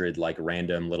 100 like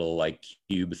random little like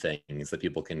cube things that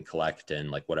people can collect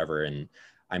and like whatever. And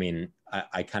I mean,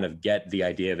 I kind of get the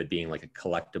idea of it being like a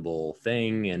collectible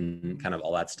thing and kind of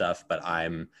all that stuff, but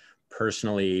I'm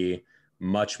personally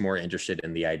much more interested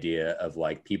in the idea of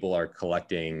like people are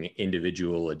collecting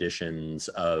individual editions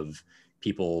of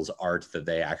people's art that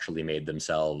they actually made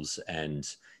themselves, and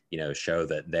show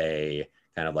that they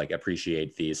kind of like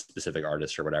appreciate these specific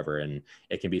artists or whatever. And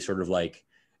it can be sort of like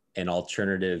an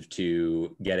alternative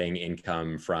to getting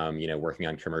income from working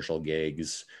on commercial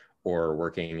gigs, or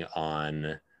working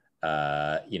on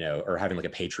or having like a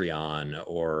Patreon,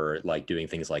 or like doing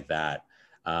things like that.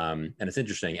 And it's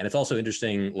interesting. And it's also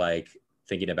interesting like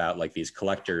thinking about like these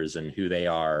collectors and who they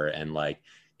are, and like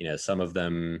some of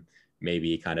them may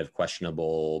be kind of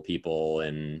questionable people,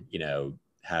 and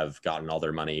have gotten all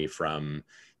their money from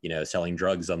selling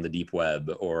drugs on the deep web,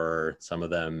 or some of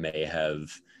them may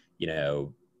have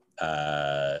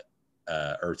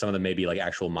or some of them may be like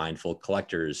actual mindful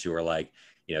collectors who are like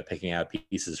picking out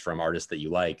pieces from artists that you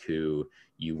like, who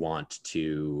you want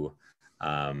to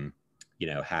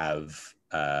have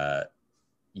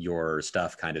your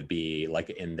stuff kind of be like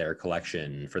in their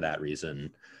collection for that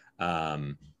reason.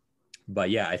 But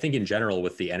yeah, I think in general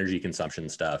with the energy consumption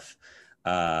stuff,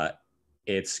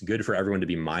 it's good for everyone to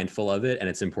be mindful of it. And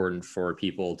it's important for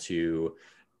people to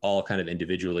all kind of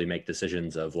individually make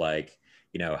decisions of like,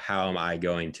 how am I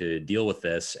going to deal with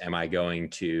this? Am I going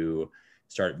to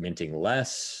start minting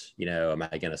less? Am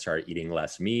I going to start eating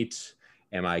less meat?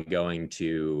 Am I going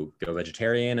to go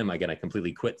vegetarian? Am I going to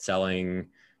completely quit selling,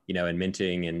 and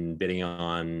minting and bidding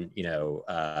on,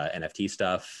 NFT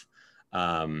stuff?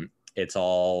 It's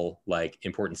all like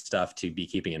important stuff to be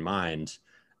keeping in mind.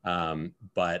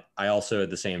 But I also at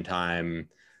the same time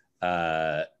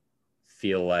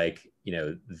feel like,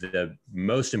 the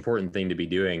most important thing to be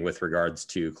doing with regards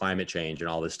to climate change and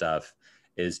all this stuff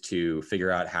is to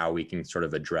figure out how we can sort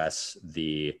of address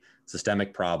the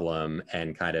systemic problem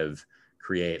and kind of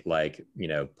create like,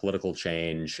 political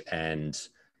change, and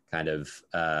kind of,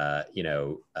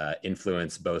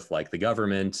 influence both like the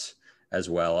government as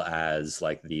well as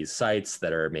like these sites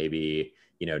that are maybe,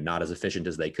 not as efficient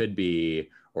as they could be,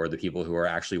 or the people who are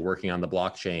actually working on the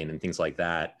blockchain and things like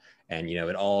that. And,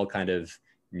 it all kind of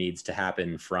needs to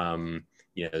happen from,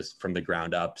 from the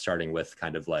ground up, starting with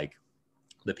kind of like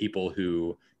the people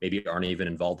who maybe aren't even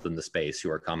involved in the space, who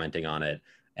are commenting on it,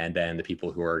 and then the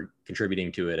people who are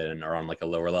contributing to it and are on like a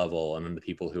lower level, and then the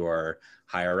people who are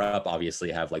higher up obviously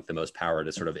have like the most power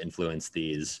to sort of influence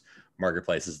these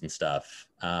marketplaces and stuff.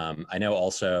 I know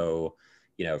also,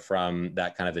 you know, from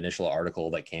that kind of initial article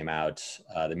that came out,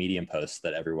 the Medium post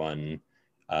that everyone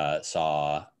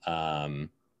saw,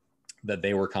 that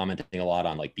they were commenting a lot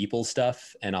on like Beeple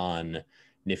stuff and on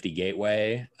Nifty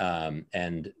Gateway.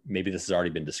 And maybe this has already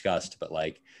been discussed, but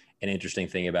like an interesting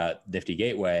thing about Nifty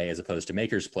Gateway as opposed to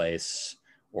Maker's Place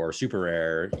or Super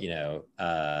Rare, you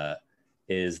know,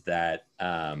 is that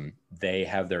they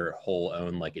have their whole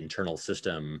own like internal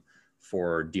system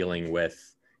for dealing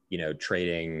with, you know,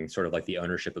 trading sort of like the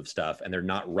ownership of stuff, and they're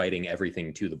not writing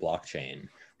everything to the blockchain.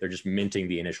 They're just minting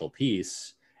the initial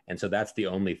piece. And so that's the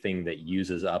only thing that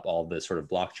uses up all this sort of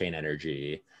blockchain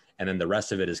energy. And then the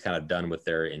rest of it is kind of done with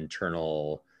their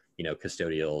internal, you know,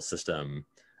 custodial system.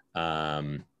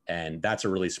 And that's a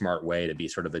really smart way to be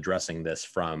sort of addressing this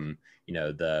from, you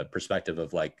know, the perspective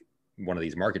of like one of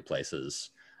these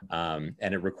marketplaces. And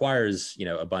it requires, you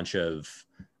know, a bunch of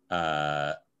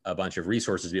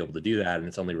resources to be able to do that. And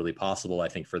it's only really possible, I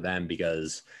think, for them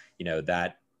because, you know,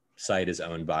 that site is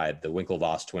owned by the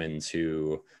Winklevoss twins,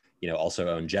 who, you know, also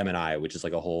own Gemini, which is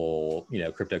like a whole, you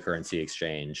know, cryptocurrency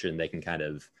exchange. And they can kind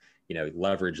of, you know,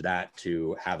 leverage that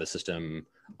to have a system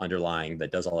underlying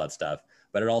that does all that stuff.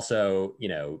 But it also, you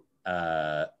know,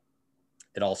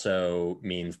 it also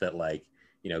means that like,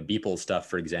 you know, Beeple stuff,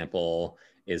 for example,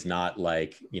 is not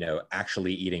like, you know,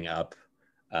 actually eating up,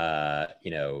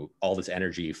 you know, all this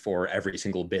energy for every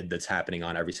single bid that's happening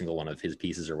on every single one of his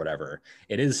pieces or whatever.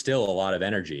 It is still a lot of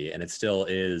energy, and it still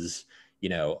is, you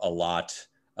know, a lot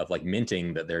of like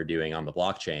minting that they're doing on the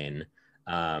blockchain.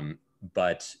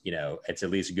 But, you know, it's at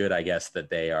least good, I guess, that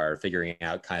they are figuring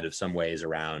out kind of some ways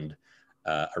around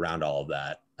all of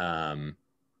that.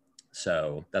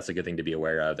 So that's a good thing to be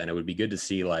aware of. And it would be good to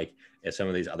see like if some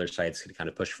of these other sites could kind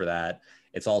of push for that.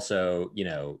 It's also, you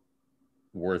know,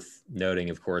 worth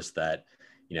noting, of course, that,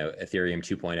 you know, Ethereum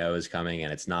 2.0 is coming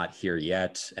and it's not here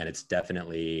yet. And it's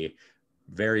definitely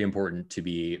very important to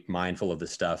be mindful of the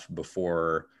stuff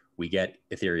before we get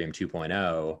Ethereum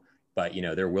 2.0. But, you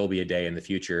know, there will be a day in the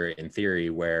future, in theory,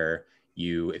 where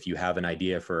if you have an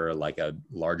idea for like a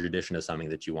large edition of something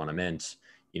that you want to mint,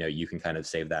 you know, you can kind of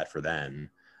save that for then.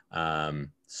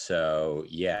 So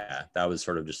yeah, that was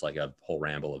sort of just like a whole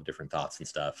ramble of different thoughts and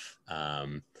stuff.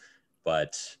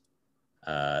 But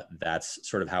that's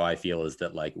sort of how I feel, is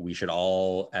that like we should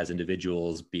all as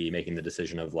individuals be making the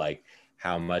decision of like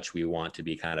how much we want to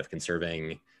be kind of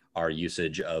conserving our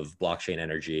usage of blockchain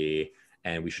energy.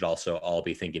 And we should also all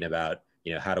be thinking about,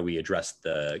 you know, how do we address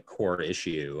the core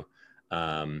issue?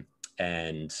 You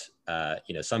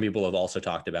know, some people have also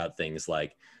talked about things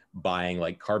like buying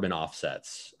like carbon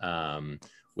offsets,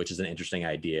 which is an interesting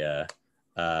idea.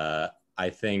 I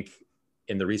think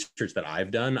in the research that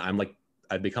I've done,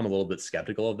 I've become a little bit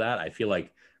skeptical of that. I feel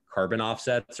like carbon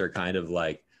offsets are kind of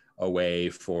like a way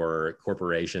for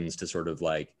corporations to sort of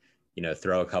like, you know,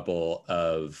 throw a couple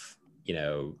of, you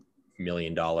know, $1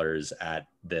 million at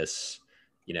this,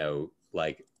 you know,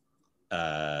 like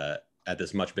at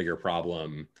this much bigger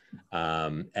problem,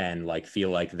 and like feel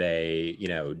like they, you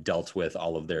know, dealt with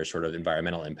all of their sort of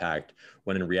environmental impact,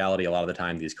 when in reality, a lot of the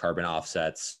time these carbon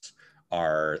offsets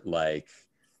are like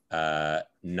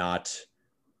not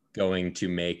going to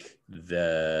make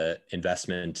the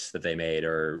investment that they made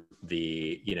or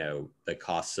the, you know, the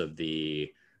costs of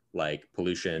the like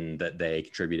pollution that they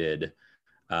contributed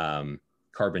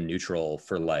carbon neutral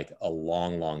for like a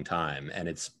long time. And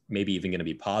it's maybe even going to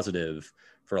be positive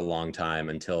for a long time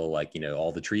until like, you know,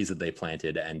 all the trees that they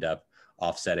planted end up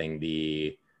offsetting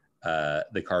the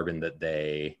carbon that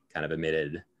they kind of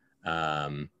emitted.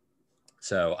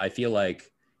 So I feel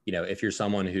like, you know, if you're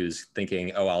someone who's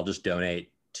thinking, oh, I'll just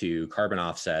donate to carbon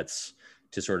offsets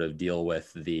to sort of deal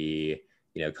with the,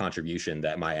 you know, contribution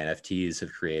that my NFTs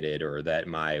have created or that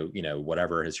my, you know,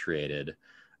 whatever has created,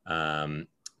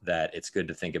 that it's good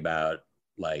to think about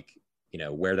like, you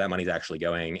know, where that money is actually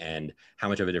going and how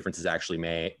much of a difference is actually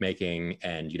making,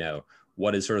 and, you know,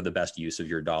 what is sort of the best use of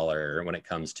your dollar when it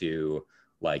comes to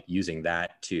like using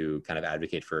that to kind of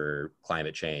advocate for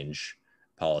climate change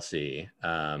policy.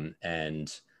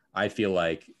 And I feel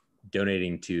like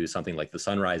donating to something like the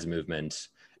Sunrise Movement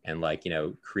and like, you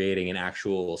know, creating an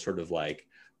actual sort of like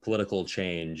political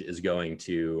change is going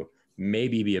to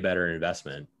maybe be a better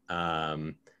investment.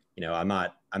 You know, I'm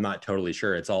not totally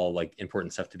sure. It's all like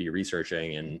important stuff to be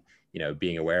researching and, you know,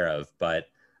 being aware of, but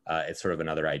it's sort of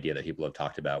another idea that people have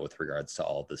talked about with regards to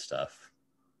all of this stuff.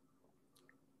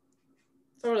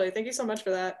 Totally. Thank you so much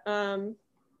for that.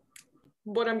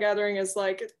 What I'm gathering is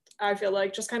like, I feel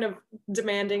like just kind of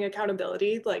demanding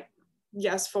accountability, like,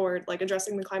 yes, for like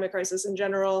addressing the climate crisis in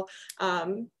general,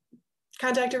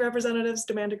 contact your representatives,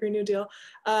 demand a Green New Deal,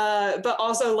 but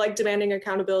also like demanding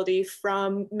accountability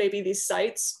from maybe these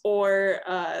sites or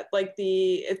like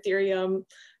the Ethereum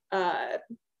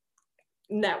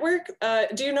network.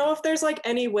 Do you know if there's like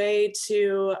any way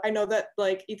to, I know that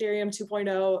like Ethereum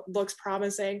 2.0 looks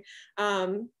promising,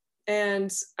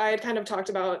 and I had kind of talked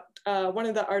about one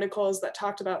of the articles that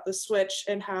talked about the switch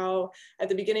and how at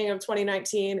the beginning of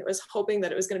 2019, it was hoping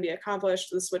that it was going to be accomplished.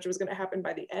 The switch was going to happen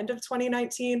by the end of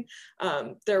 2019.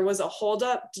 There was a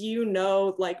holdup. Do you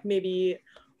know like maybe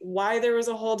why there was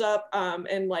a holdup,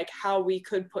 and like how we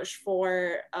could push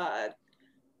for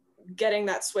getting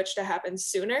that switch to happen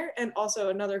sooner? And also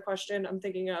another question I'm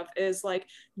thinking of is like,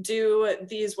 do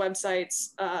these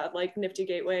websites like Nifty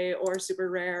Gateway or Super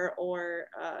Rare or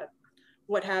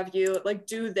what have you, like,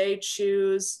 do they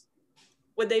choose,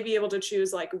 would they be able to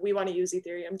choose like, we want to use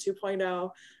Ethereum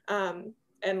 2.0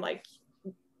 and like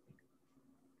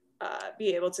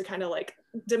be able to kind of like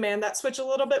demand that switch a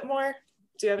little bit more?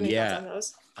 Do you have any thoughts on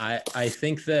those? I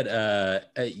think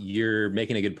that you're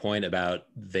making a good point about,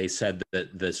 they said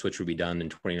that the switch would be done in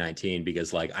 2019,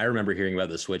 because like I remember hearing about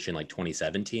the switch in like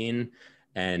 2017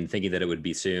 and thinking that it would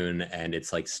be soon, and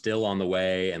it's like still on the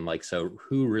way. And like, so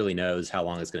who really knows how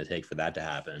long it's going to take for that to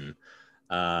happen?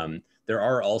 There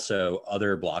are also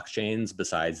other blockchains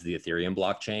besides the Ethereum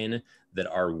blockchain that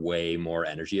are way more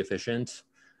energy efficient.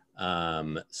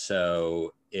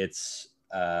 So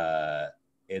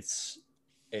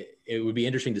it would be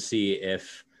interesting to see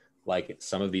if like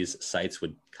some of these sites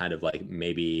would kind of like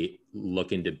maybe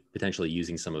look into potentially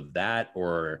using some of that,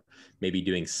 or maybe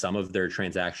doing some of their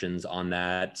transactions on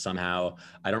that somehow.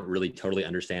 I don't really totally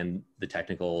understand the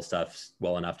technical stuff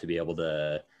well enough to be able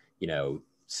to, you know,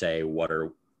 say what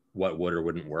would or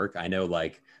wouldn't work. I know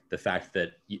like the fact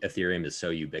that Ethereum is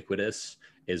so ubiquitous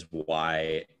is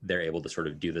why they're able to sort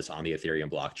of do this on the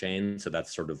Ethereum blockchain. So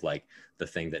that's sort of like the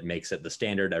thing that makes it the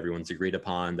standard. Everyone's agreed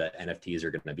upon that NFTs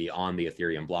are going to be on the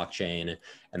Ethereum blockchain.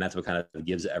 And that's what kind of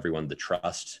gives everyone the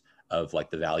trust of like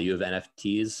the value of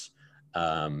NFTs.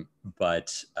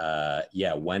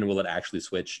 Yeah, when will it actually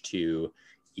switch to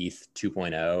ETH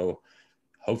 2.0?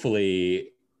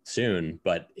 Hopefully soon,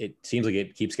 but it seems like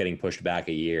it keeps getting pushed back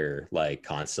a year, like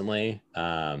constantly.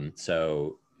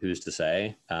 So who's to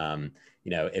say? You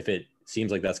know, if it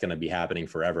seems like that's going to be happening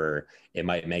forever, it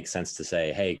might make sense to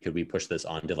say, hey, could we push this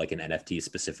onto like an NFT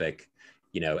specific,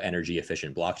 you know, energy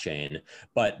efficient blockchain?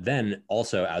 But then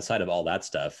also outside of all that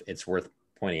stuff, it's worth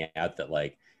pointing out that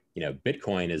like, you know,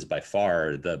 Bitcoin is by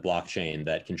far the blockchain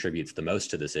that contributes the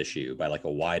most to this issue by like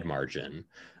a wide margin.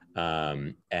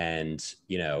 And,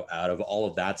 you know, out of all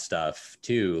of that stuff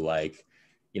too, like,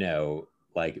 you know,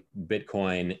 like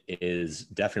Bitcoin is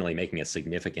definitely making a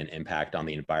significant impact on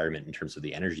the environment in terms of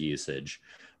the energy usage,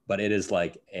 but it is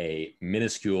like a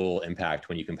minuscule impact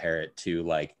when you compare it to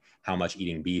like how much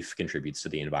eating beef contributes to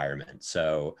the environment.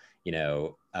 So, you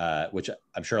know, which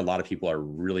I'm sure a lot of people are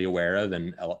really aware of,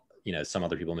 and, you know, some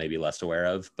other people may be less aware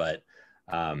of, but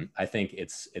I think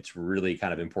it's really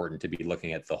kind of important to be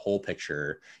looking at the whole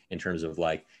picture in terms of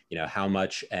like, you know, how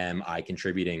much am I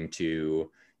contributing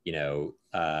to, you know,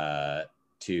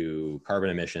 to carbon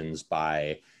emissions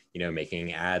by, you know,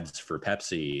 making ads for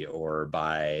Pepsi, or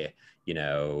by, you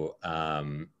know,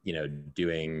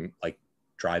 doing like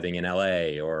driving in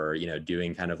LA, or, you know,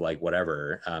 doing kind of like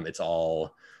whatever. It's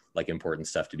all like important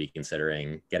stuff to be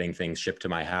considering. Getting things shipped to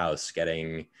my house,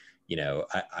 getting, you know,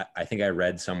 I think I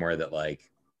read somewhere that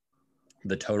like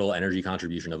the total energy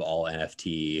contribution of all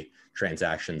NFT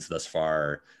transactions thus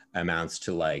far amounts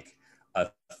to like a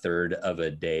third of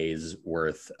a day's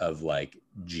worth of like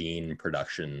gene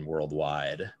production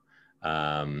worldwide,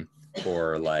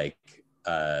 or like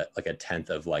a tenth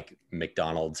of like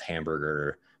McDonald's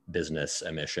hamburger business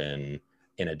emission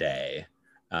in a day,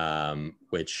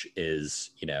 which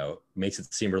is, you know, makes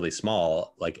it seem really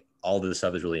small. Like all of this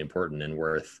stuff is really important and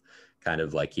worth kind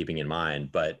of like keeping in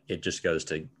mind, but it just goes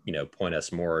to, you know, point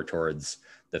us more towards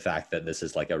the fact that this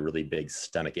is like a really big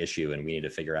systemic issue, and we need to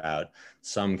figure out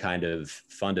some kind of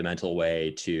fundamental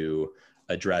way to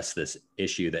address this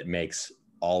issue that makes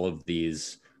all of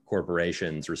these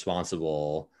corporations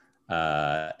responsible,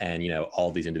 and, you know,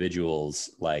 all these individuals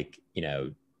like, you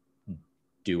know,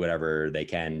 do whatever they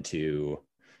can to,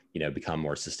 you know, become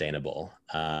more sustainable.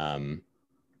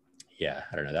 Yeah,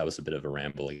 I don't know, that was a bit of a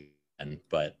ramble again,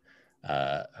 but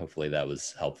hopefully that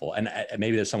was helpful. And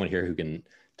maybe there's someone here who can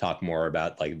talk more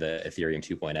about like the Ethereum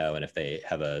 2.0 and if they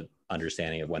have a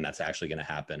understanding of when that's actually going to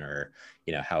happen, or,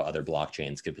 you know, how other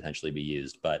blockchains could potentially be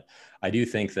used. But I do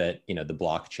think that, you know, the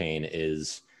blockchain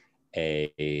is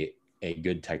a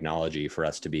good technology for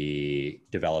us to be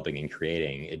developing and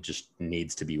creating. It just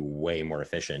needs to be way more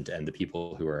efficient, and the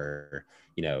people who are,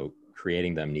 you know,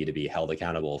 creating them need to be held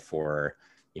accountable for,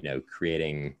 you know,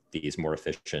 creating these more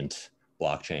efficient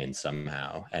blockchains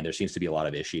somehow. And there seems to be a lot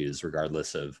of issues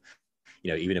regardless of, you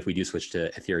know, even if we do switch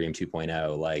to Ethereum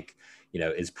 2.0, like, you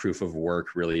know, is proof of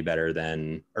work really better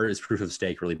than, or is proof of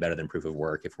stake really better than proof of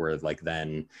work if we're like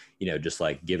then, you know, just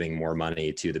like giving more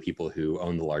money to the people who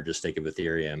own the largest stake of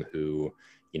Ethereum, who,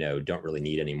 you know, don't really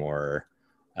need any more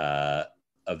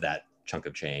of that chunk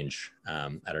of change. I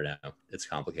don't know. It's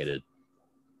complicated.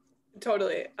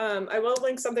 Totally. I will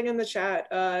link something in the chat.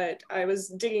 I was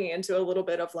digging into a little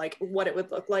bit of like what it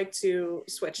would look like to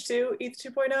switch to ETH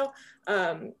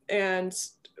 2.0. And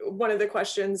one of the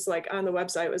questions like on the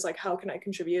website was like, how can I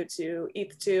contribute to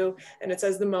ETH 2? And it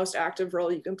says the most active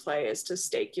role you can play is to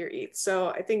stake your ETH. So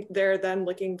I think they're then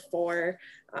looking for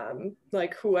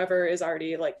like whoever is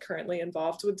already like currently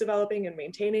involved with developing and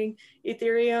maintaining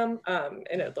Ethereum.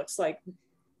 And it looks like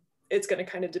it's going to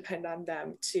kind of depend on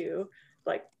them to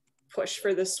like push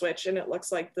for the switch, and it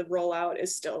looks like the rollout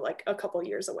is still like a couple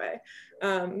years away.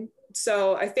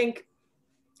 So I think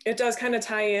it does kind of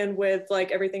tie in with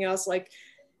like everything else, like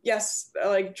yes,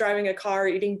 like driving a car,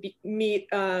 eating meat,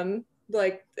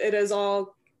 like it is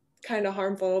all kind of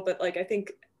harmful, but like I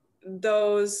think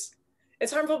those,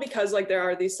 it's harmful because like there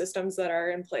are these systems that are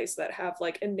in place that have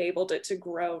like enabled it to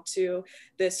grow to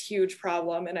this huge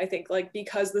problem. And I think like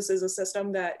because this is a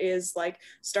system that is like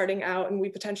starting out and we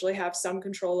potentially have some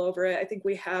control over it, I think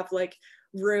we have like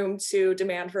room to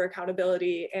demand for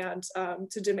accountability and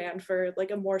to demand for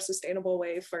like a more sustainable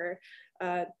way for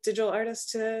digital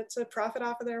artists to profit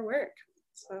off of their work.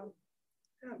 So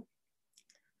yeah.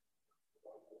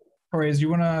 Tori, do you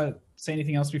want to say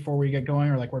anything else before we get going,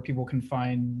 or like where people can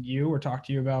find you or talk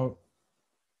to you about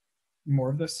more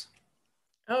of this?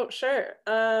 Oh, sure.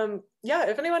 Yeah,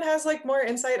 if anyone has like more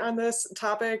insight on this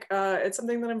topic, it's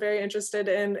something that I'm very interested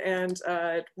in and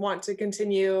want to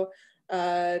continue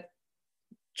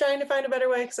trying to find a better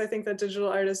way, because I think that digital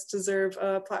artists deserve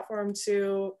a platform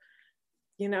to,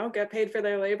 you know, get paid for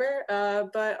their labor,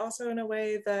 but also in a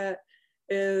way that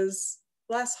is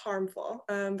less harmful.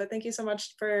 But thank you so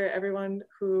much for everyone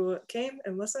who came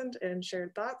and listened and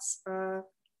shared thoughts.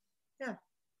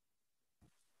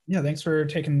 Yeah, thanks for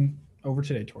taking over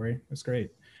today, Tori. It was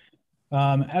great.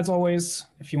 As always,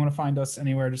 if you want to find us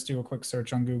anywhere, just do a quick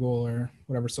search on Google or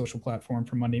whatever social platform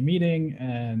for Monday Meeting,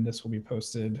 and this will be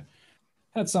posted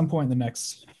at some point in the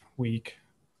next week.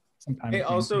 Sometime. Hey,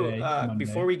 also, today,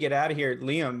 before we get out of here,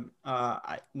 Liam,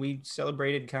 we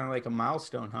celebrated kind of like a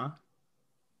milestone, huh?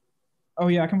 Oh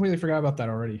yeah, I completely forgot about that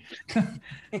already.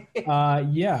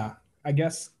 Yeah, I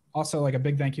guess also like a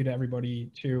big thank you to everybody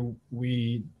too.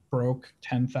 We broke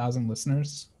 10,000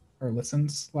 listeners or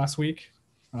listens last week,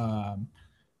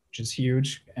 which is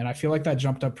huge. And I feel like that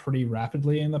jumped up pretty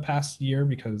rapidly in the past year,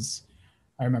 because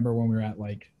I remember when we were at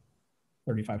like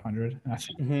 3,500. I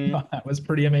thought that was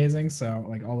pretty amazing. So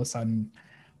like all of a sudden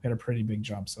we had a pretty big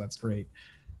jump. So that's great.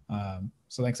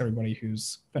 So thanks everybody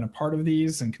who's been a part of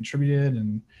these and contributed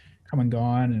and come and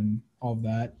gone and all of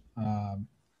that.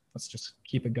 Let's just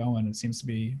keep it going. It seems to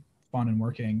be fun and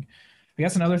working. I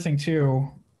guess another thing too,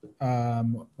 let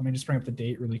me just bring up the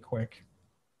date really quick.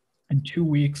 In 2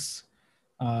 weeks,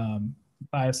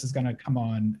 Bias is going to come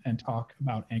on and talk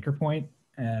about Anchor Point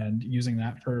and using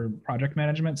that for project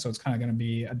management. So it's kind of going to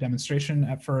be a demonstration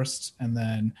at first, and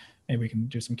then maybe we can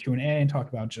do some Q&A and talk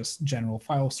about just general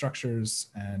file structures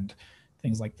and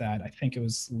things like that. I think it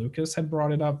was Lucas had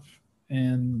brought it up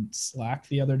in Slack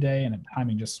the other day, and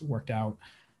timing just worked out.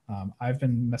 I've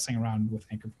been messing around with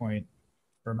Anchor Point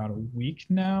for about a week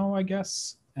now, I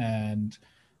guess, and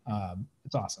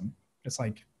it's awesome. It's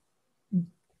like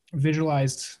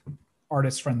visualized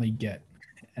artist-friendly Git,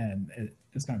 and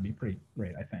it's going to be pretty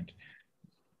great, I think.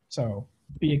 So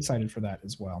be excited for that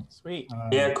as well. Sweet.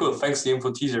 Yeah, cool. Thanks, Liam,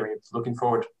 for teasering it. Looking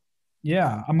forward.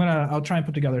 Yeah, I'll try and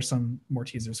put together some more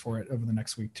teasers for it over the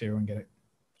next week too and get it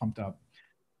pumped up.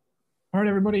 All right,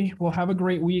 everybody. Well, have a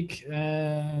great week.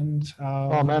 And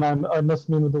oh man, I missed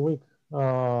meme of the week.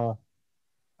 Oh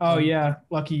yeah,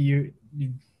 lucky you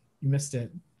missed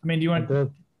it. I mean, do you want?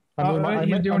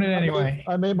 You're doing it anyway.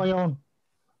 I made my own.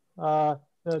 The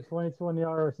 2020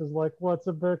 Iris is like, what's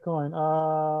a Bitcoin?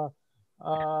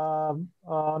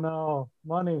 Oh no,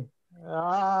 money.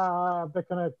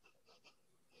 Bitcoin.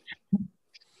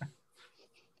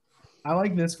 I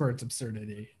like this for its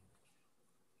absurdity.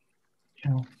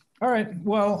 All right.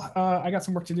 Well, I got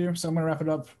some work to do, so I'm going to wrap it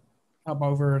up. Hop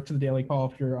over to the daily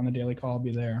call. If you're on the daily call, I'll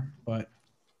be there. But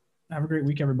have a great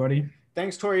week, everybody.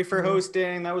 Thanks, Tori, for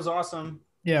hosting. That was awesome.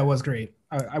 Yeah, it was great.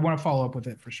 I want to follow up with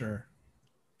it for sure.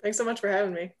 Thanks so much for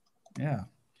having me. Yeah.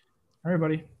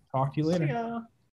 Everybody, talk to you later. See ya.